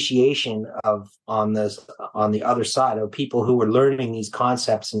appreciation on the other side of people who were learning these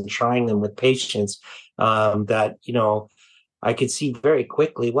concepts and trying them with patients, that I could see very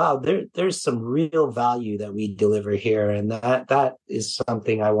quickly, wow, there's some real value that we deliver here, and that is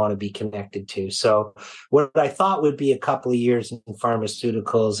something I want to be connected to. So what I thought would be a couple of years in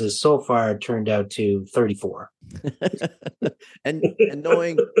pharmaceuticals is so far turned out to 34. and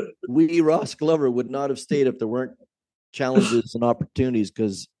knowing Ross Glover would not have stayed if there weren't challenges and opportunities,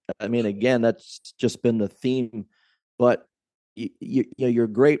 because again, that's just been the theme. But your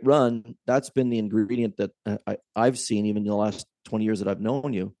great run, that's been the ingredient that I've seen even in the last 20 years that I've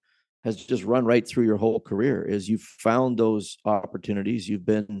known you, has just run right through your whole career. Is you've found those opportunities. You've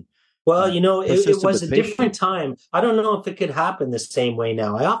been well, it was a different time. I don't know if it could happen the same way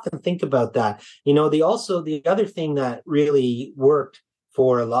now. I often think about that. The other thing that really worked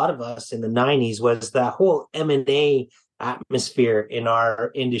for a lot of us in the 90s was that whole M&A atmosphere in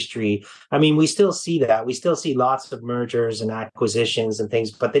our industry. We still see that. We still see lots of mergers and acquisitions and things,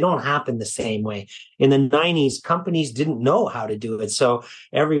 but they don't happen the same way. In the 90s, companies didn't know how to do it. So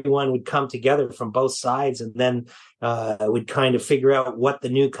everyone would come together from both sides, and then would kind of figure out what the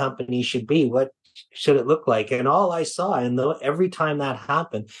new company should be. What should it look like? And all I saw, and every time that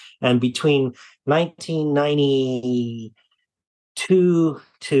happened, and between 1992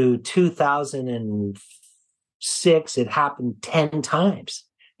 to 2005, it happened 10 times,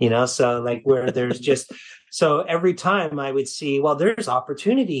 so where there's just, so every time I would see, well, there's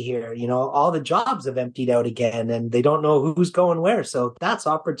opportunity here, all the jobs have emptied out again and they don't know who's going where. So that's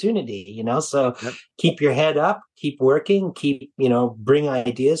opportunity, so yep. Keep your head up, keep working, bring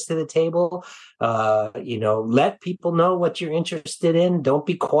ideas to the table, let people know what you're interested in. Don't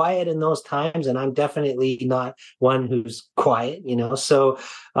be quiet in those times. And I'm definitely not one who's quiet, so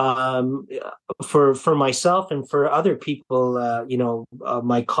for myself and for other people,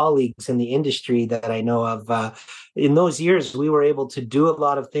 my colleagues in the industry that I know of, in those years, we were able to do a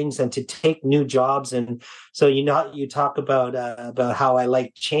lot of things and to take new jobs. And so, you talk about how I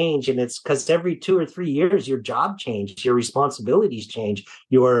like change, and it's because every 2 or 3 years, your job changed, your responsibilities changed,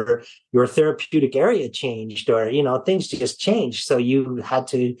 your therapeutic area changed, or, things just changed. So you had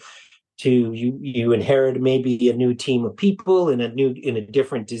to you inherit maybe a new team of people in a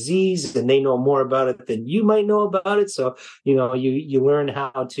different disease, and they know more about it than you might know about it. So, you learn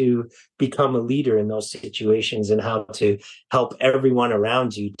how to become a leader in those situations and how to help everyone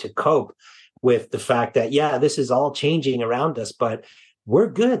around you to cope with the fact that, yeah, this is all changing around us, but we're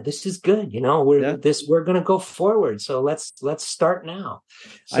good. This is good. We're going to go forward. So let's start now.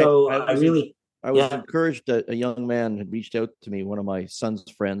 So I was encouraged that a young man had reached out to me, one of my son's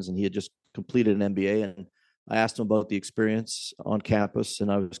friends, and he had just completed an MBA. And I asked him about the experience on campus,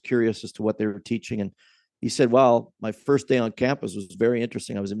 and I was curious as to what they were teaching. And he said, well, my first day on campus was very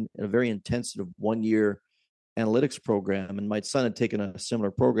interesting. I was in a very intensive 1-year analytics program, and my son had taken a similar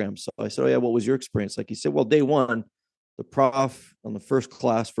program. So I said, oh yeah, what was your experience like? He said, well, day one, the prof on the first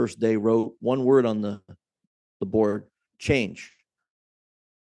day wrote one word on the board, change.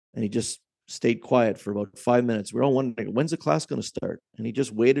 And he just stayed quiet for about 5 minutes. We're all wondering, when's the class going to start? And he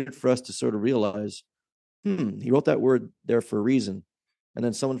just waited for us to sort of realize, he wrote that word there for a reason. And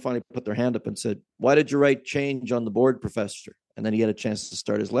then someone finally put their hand up and said, why did you write change on the board, professor? And then he had a chance to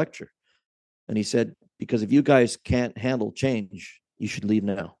start his lecture. And he said, because if you guys can't handle change, you should leave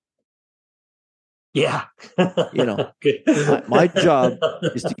now. Yeah. My job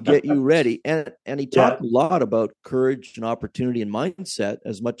is to get you ready. And he talked a lot about courage and opportunity and mindset,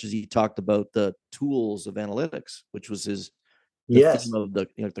 as much as he talked about the tools of analytics, which was the theme of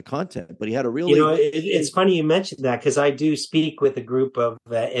the content. But he had a really, it's funny you mentioned that, because I do speak with a group of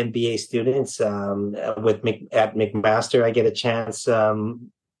MBA students at McMaster. I get a chance to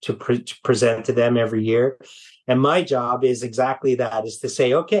present to them every year. And my job is exactly that, is to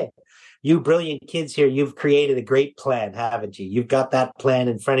say, okay, you brilliant kids here, you've created a great plan, haven't you? You've got that plan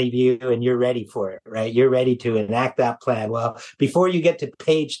in front of you and you're ready for it, right? You're ready to enact that plan. Well, before you get to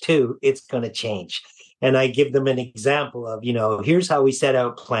page 2, it's going to change. And I give them an example of, here's how we set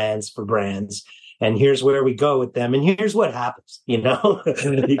out plans for brands. And here's where we go with them. And here's what happens,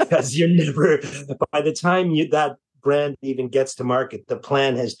 because you're never, by the time that brand even gets to market, the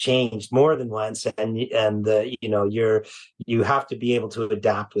plan has changed more than once, and you have to be able to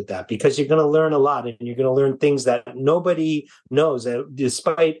adapt with that, because you're going to learn a lot, and you're going to learn things that nobody knows,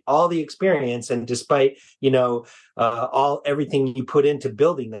 despite all the experience and despite everything you put into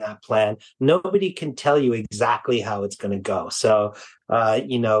building that plan. Nobody can tell you exactly how it's going to go. So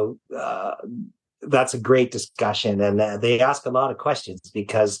that's a great discussion, and they ask a lot of questions,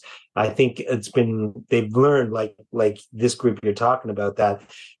 because I think they've learned, like this group you're talking about, that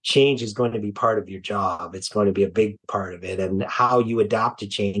change is going to be part of your job. It's going to be a big part of it, and how you adapt to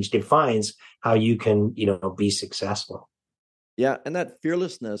change defines how you can, be successful. Yeah, and that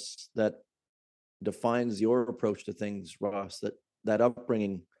fearlessness that defines your approach to things, Ross, that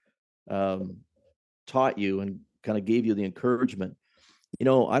upbringing taught you and kind of gave you the encouragement. I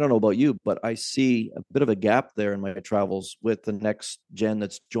don't know about you, but I see a bit of a gap there in my travels with the next gen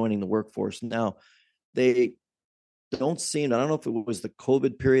that's joining the workforce now. They don't seem, I don't know if it was the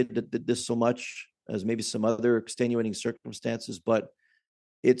COVID period that did this so much as maybe some other extenuating circumstances, but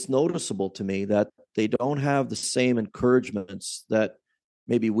it's noticeable to me that they don't have the same encouragements that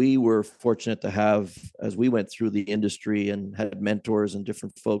maybe we were fortunate to have as we went through the industry and had mentors and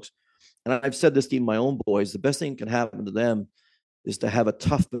different folks. And I've said this to even my own boys, the best thing that can happen to them is to have a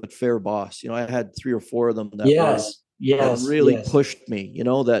tough but fair boss. I had 3 or 4 of them that really pushed me,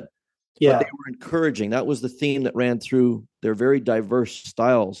 but they were encouraging. That was the theme that ran through their very diverse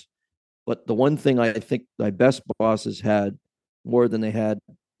styles. But the one thing I think my best bosses had more than they had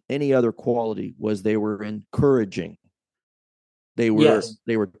any other quality was they were encouraging. They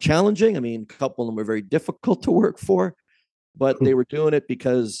were challenging. I mean, a couple of them were very difficult to work for, but they were doing it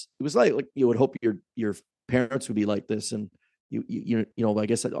because it was like you would hope your parents would be like this. And I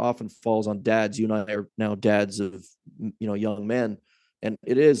guess it often falls on dads. You and I are now dads of, young men, and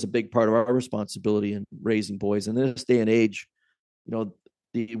it is a big part of our responsibility in raising boys. In this day and age,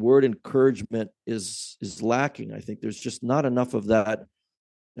 the word encouragement is lacking. I think there's just not enough of that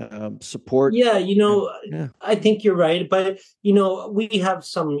support. I think you're right, but we have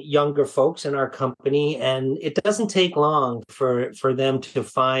some younger folks in our company, and it doesn't take long for them to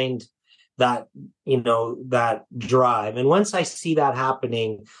find that that drive. And once I see that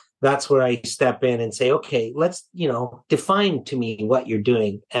happening, that's where I step in and say, okay, let's define to me what you're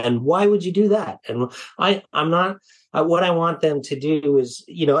doing and why would you do that. And I'm not what I want them to do is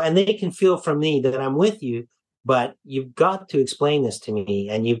and they can feel from me that I'm with you, but you've got to explain this to me,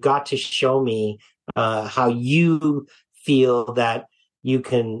 and you've got to show me how you feel that you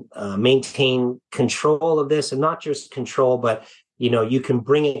can maintain control of this, and not just control, but you can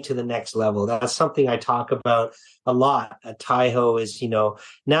bring it to the next level. That's something I talk about a lot at Taiho is,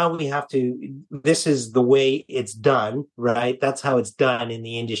 now we have to, this is the way it's done, right? That's how it's done in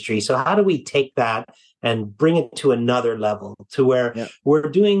the industry. So how do we take that and bring it to another level to where we're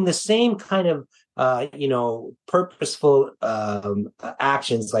doing the same kind of, purposeful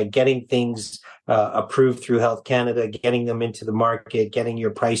actions, like getting things approved through Health Canada, getting them into the market, getting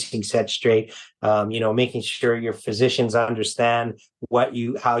your pricing set straight, making sure your physicians understand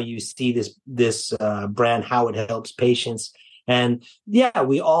how you see this brand, how it helps patients. And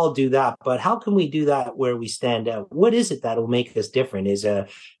we all do that, but how can we do that where we stand out? What is it that will make us different?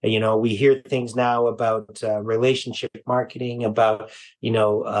 We hear things now about relationship marketing, about,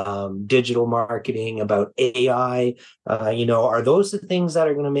 digital marketing, about AI. Are those the things that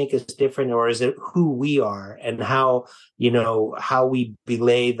are going to make us different, or is it who we are and how we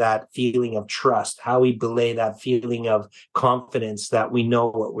belay that feeling of trust, how we belay that feeling of confidence that we know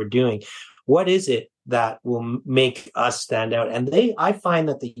what we're doing? What is it that will make us stand out? And I find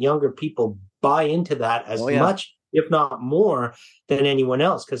that the younger people buy into that as much, if not more, than anyone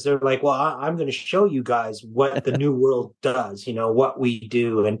else, because they're like, well, I'm going to show you guys what the new world does, what we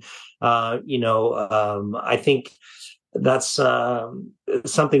do. And, I think that's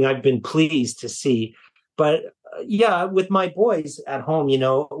something I've been pleased to see. But with my boys at home,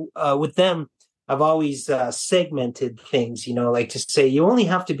 with them, I've always segmented things, like to say, you only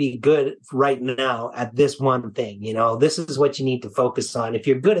have to be good right now at this one thing. This is what you need to focus on. If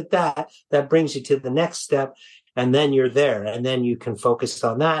you're good at that, that brings you to the next step, and then you're there, and then you can focus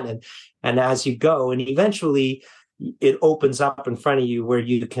on that. And as you go, and eventually it opens up in front of you where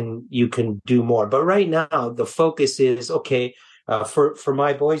you can do more. But right now, the focus is, okay, For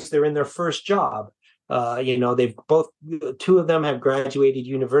my boys, they're in their first job. They've both, two of them have graduated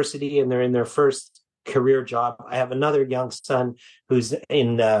university and they're in their first career job. I have another young son who's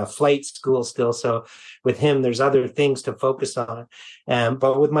in flight school still. So with him, there's other things to focus on.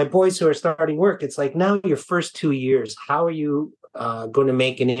 But with my boys who are starting work, it's like now your first 2 years, how are you going to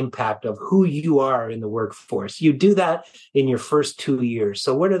make an impact of who you are in the workforce? You do that in your first 2 years.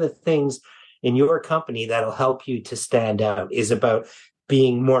 So what are the things in your company that'll help you to stand out? Is about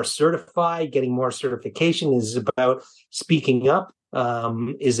being more certified, getting more certification? Is it about speaking up?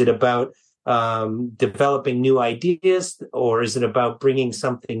 Is it about developing new ideas, or is it about bringing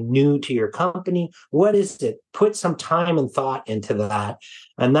something new to your company? What is it? Put some time and thought into that.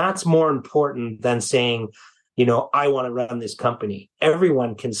 And that's more important than saying, I want to run this company.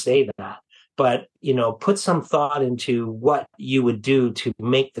 Everyone can say that, but, put some thought into what you would do to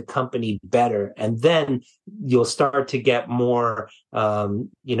make the company better. And then you'll start to get more,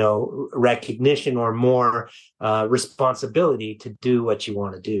 recognition or more responsibility to do what you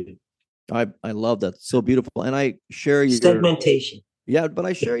want to do. I love that. So beautiful. And I share your segmentation. Yeah, but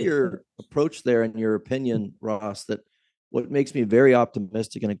I share your approach there and your opinion, Ross, that what makes me very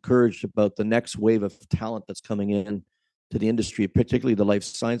optimistic and encouraged about the next wave of talent that's coming in to the industry, particularly the life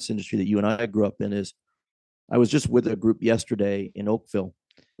science industry that you and I grew up in, is I was just with a group yesterday in Oakville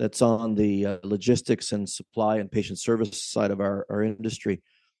that's on the logistics and supply and patient service side of our industry.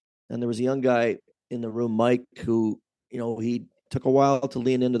 And there was a young guy in the room, Mike, who, he took a while to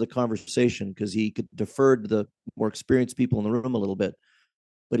lean into the conversation because he could defer to the more experienced people in the room a little bit.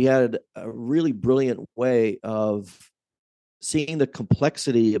 But he had a really brilliant way of seeing the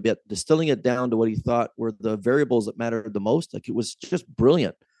complexity a bit, distilling it down to what he thought were the variables that mattered the most. Like, it was just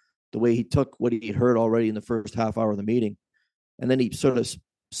brilliant the way he took what he heard already in the first half hour of the meeting. And then he sort of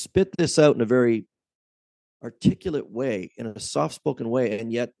spit this out in a very articulate way, in a soft-spoken way.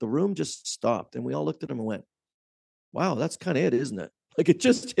 And yet the room just stopped and we all looked at him and went, wow, that's kind of it, isn't it? Like, it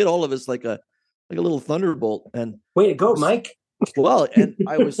just hit all of us like a little thunderbolt. And way to go, Mike. Well, and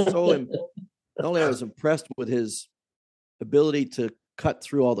I was so not only I was impressed with his ability to cut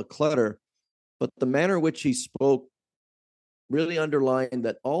through all the clutter, but the manner in which he spoke really underlined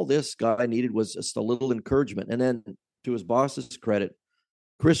that all this guy needed was just a little encouragement. And then, to his boss's credit,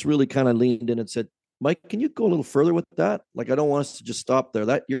 Chris really kind of leaned in and said, Mike, can you go a little further with that? Like, I don't want us to just stop there.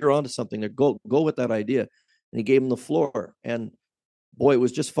 That you're onto something there. Go with that idea. And he gave him the floor. And boy, it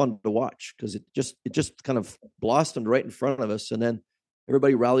was just fun to watch because it just kind of blossomed right in front of us. And then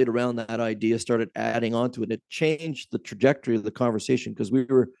everybody rallied around that idea, started adding on to it. And it changed the trajectory of the conversation because we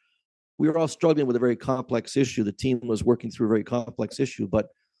were all struggling with a very complex issue. The team was working through a very complex issue, but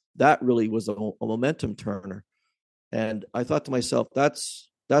that really was a momentum turner. And I thought to myself, it's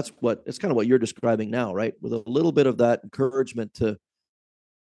kind of what you're describing now, right? With a little bit of that encouragement to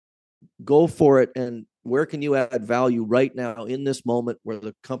go for it. And where can you add value right now in this moment where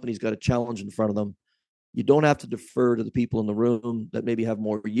the company's got a challenge in front of them? You don't have to defer to the people in the room that maybe have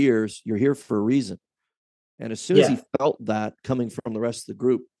more years. You're here for a reason. And as soon as he felt that coming from the rest of the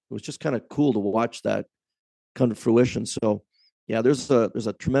group, it was just kind of cool to watch that come to fruition. So yeah, there's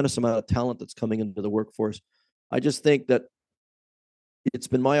a tremendous amount of talent that's coming into the workforce. I just think that it's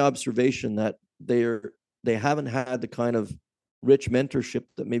been my observation that they haven't had the kind of rich mentorship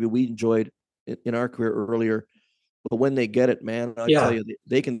that maybe we enjoyed in our career earlier. But when they get it, man, I tell you,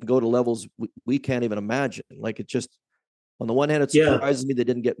 they can go to levels we can't even imagine. Like, it just, on the one hand, it surprises me they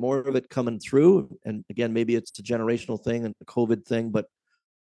didn't get more of it coming through. And again, maybe it's a generational thing and the COVID thing, but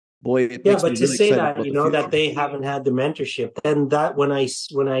boy, it makes me to really say that, the that they haven't had the mentorship, then that when I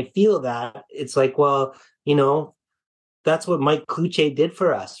feel that, it's like, well, that's what Mike Kluche did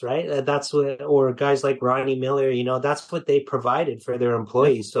for us, right? That's what, or guys like Ronnie Miller, that's what they provided for their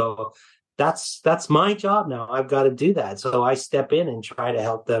employees. So that's my job now. I've got to do that. So I step in and try to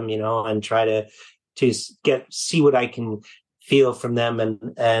help them, and try to see what I can feel from them.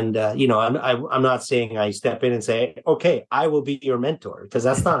 And I'm not saying I step in and say, okay, I will be your mentor, because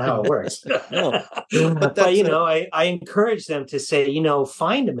that's not how it works. No, but I encourage them to say,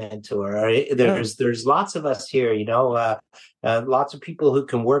 find a mentor. There's lots of us here, lots of people who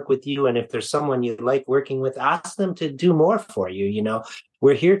can work with you. And if there's someone you like working with, ask them to do more for you.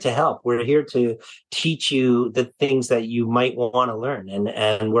 We're here to help. We're here to teach you the things that you might want to learn.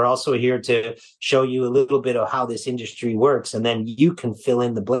 And we're also here to show you a little bit of how this industry works. And then you can fill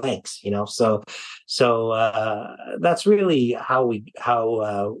in the blanks, So that's really how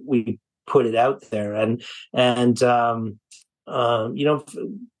we put it out there. And I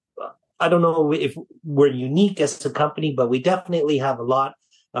don't know if we're unique as a company, but we definitely have a lot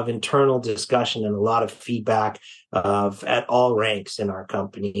of internal discussion and a lot of feedback at all ranks in our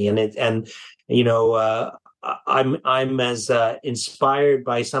company. And you know, I'm as inspired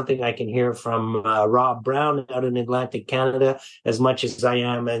by something I can hear from Rob Brown out in Atlantic Canada as much as I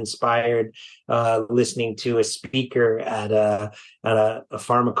am inspired listening to a speaker at a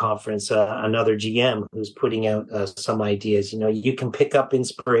pharma conference, another GM who's putting out some ideas. You know, you can pick up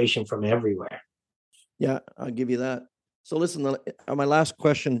inspiration from everywhere. Yeah, I'll give you that. So listen, my last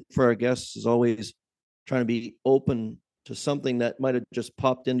question for our guests is always trying to be open to something that might have just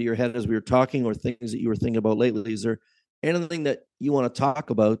popped into your head as we were talking, or things that you were thinking about lately. Is there anything that you want to talk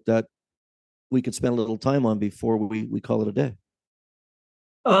about that we could spend a little time on before we call it a day?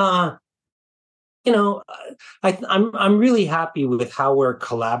 You know, I'm really happy with how we're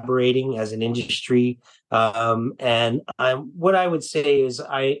collaborating as an industry, and what I would say is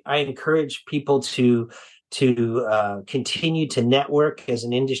I encourage people to continue to network as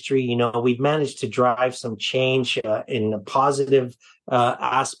an industry. You know, we've managed to drive some change in a positive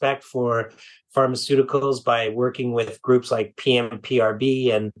aspect for pharmaceuticals by working with groups like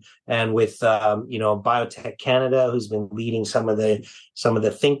PMPRB and with Biotech Canada, who's been leading some of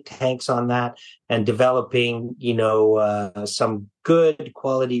the think tanks on that and developing some good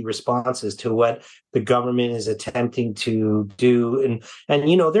quality responses to what the government is attempting to do, and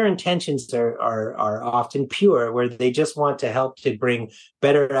their intentions are often pure, where they just want to help to bring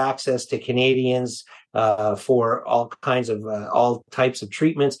better access to Canadians for all types of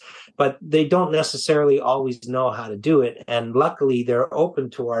treatments, but they don't necessarily always know how to do it. And luckily, they're open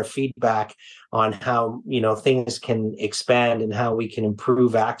to our feedback on how things can expand and how we can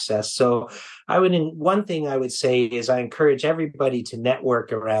improve access. So one thing I would say is I encourage everybody to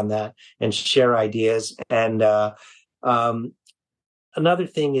network around that and share ideas. And another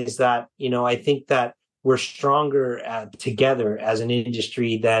thing is that I think that we're stronger together as an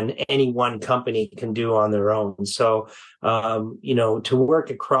industry than any one company can do on their own. So, to work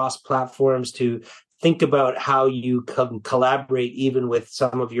across platforms, to think about how you can collaborate even with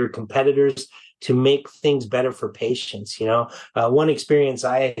some of your competitors to make things better for patients. One experience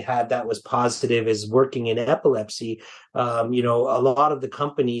I had that was positive is working in epilepsy. A lot of the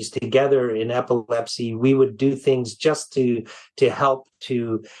companies together in epilepsy, we would do things just to help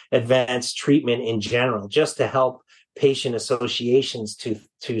to advance treatment in general, just to help patient associations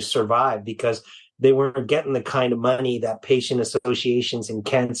to survive, because they weren't getting the kind of money that patient associations in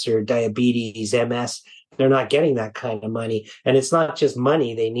cancer, diabetes, MS, they're not getting that kind of money. And it's not just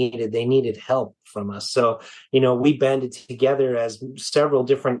money they needed help from us. So, we banded together as several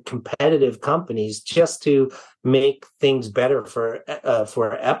different competitive companies just to make things better for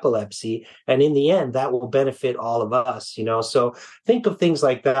epilepsy. And in the end, that will benefit all of us, So think of things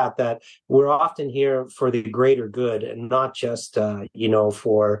like that we're often here for the greater good and not just,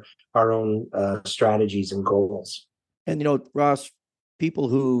 for our own strategies and goals. And, Ross, people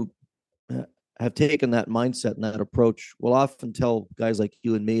who have taken that mindset and that approach will often tell guys like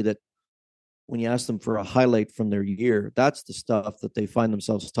you and me that when you ask them for a highlight from their year, that's the stuff that they find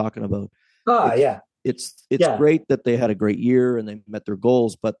themselves talking about. It's great that they had a great year and they met their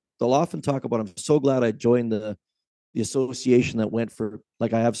goals, but they'll often talk about, I'm so glad I joined the association that went for,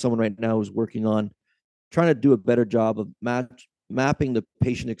 like, I have someone right now who's working on trying to do a better job of mapping the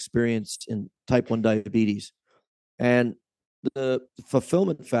patient experience in type 1 diabetes. And the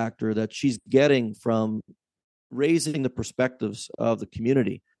fulfillment factor that she's getting from raising the perspectives of the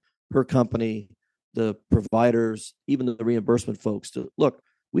community, her company, the providers, even the reimbursement folks, to look,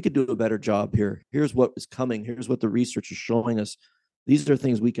 we could do a better job here. Here's what is coming. Here's what the research is showing us. These are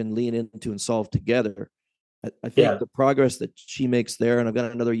things we can lean into and solve together. I think the progress that she makes there, and I've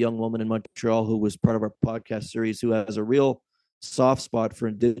got another young woman in Montreal who was part of our podcast series who has a real soft spot for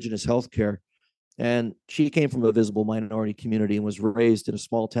Indigenous healthcare. And she came from a visible minority community and was raised in a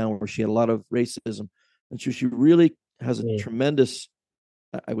small town where she had a lot of racism. And she really has a tremendous,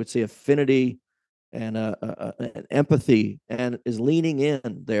 I would say, affinity and an empathy, and is leaning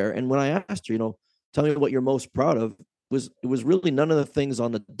in there. And when I asked her, tell me what you're most proud of, it was really none of the things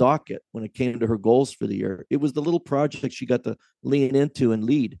on the docket when it came to her goals for the year. It was the little project she got to lean into and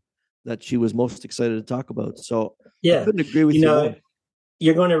lead that she was most excited to talk about. So I couldn't agree with you more.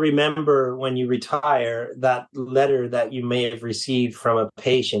 You're going to remember when you retire that letter that you may have received from a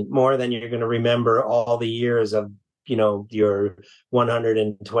patient more than you're going to remember all the years of, your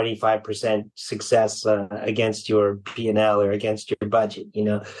 125% success against your P&L or against your budget.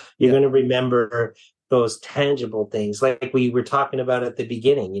 You're going to remember those tangible things like we were talking about at the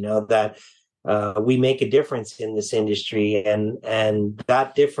beginning, that we make a difference in this industry, and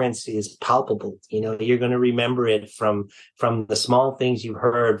that difference is palpable. You're going to remember it from the small things you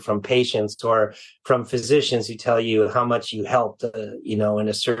heard from patients or from physicians who tell you how much you helped, in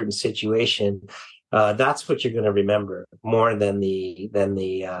a certain situation. That's what you're going to remember more than the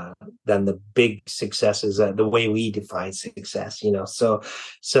big successes, the way we define success.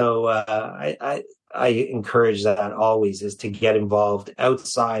 I encourage that always, is to get involved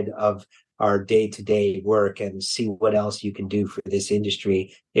outside of our day-to-day work and see what else you can do for this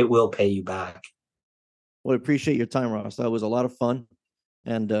industry. It will pay you back. Well, I appreciate your time, Ross. That was a lot of fun.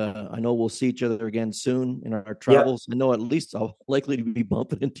 And I know we'll see each other again soon in our travels. Yep. I know at least I'll likely to be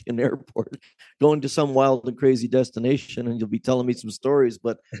bumping into an airport, going to some wild and crazy destination, and you'll be telling me some stories,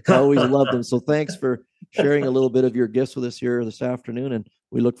 but I always love them. So thanks for sharing a little bit of your gifts with us here this afternoon, and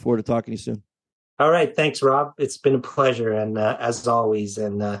we look forward to talking to you soon. All right. Thanks, Rob. It's been a pleasure. And as always,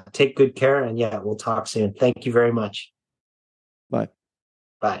 and take good care. And we'll talk soon. Thank you very much. Bye.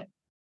 Bye.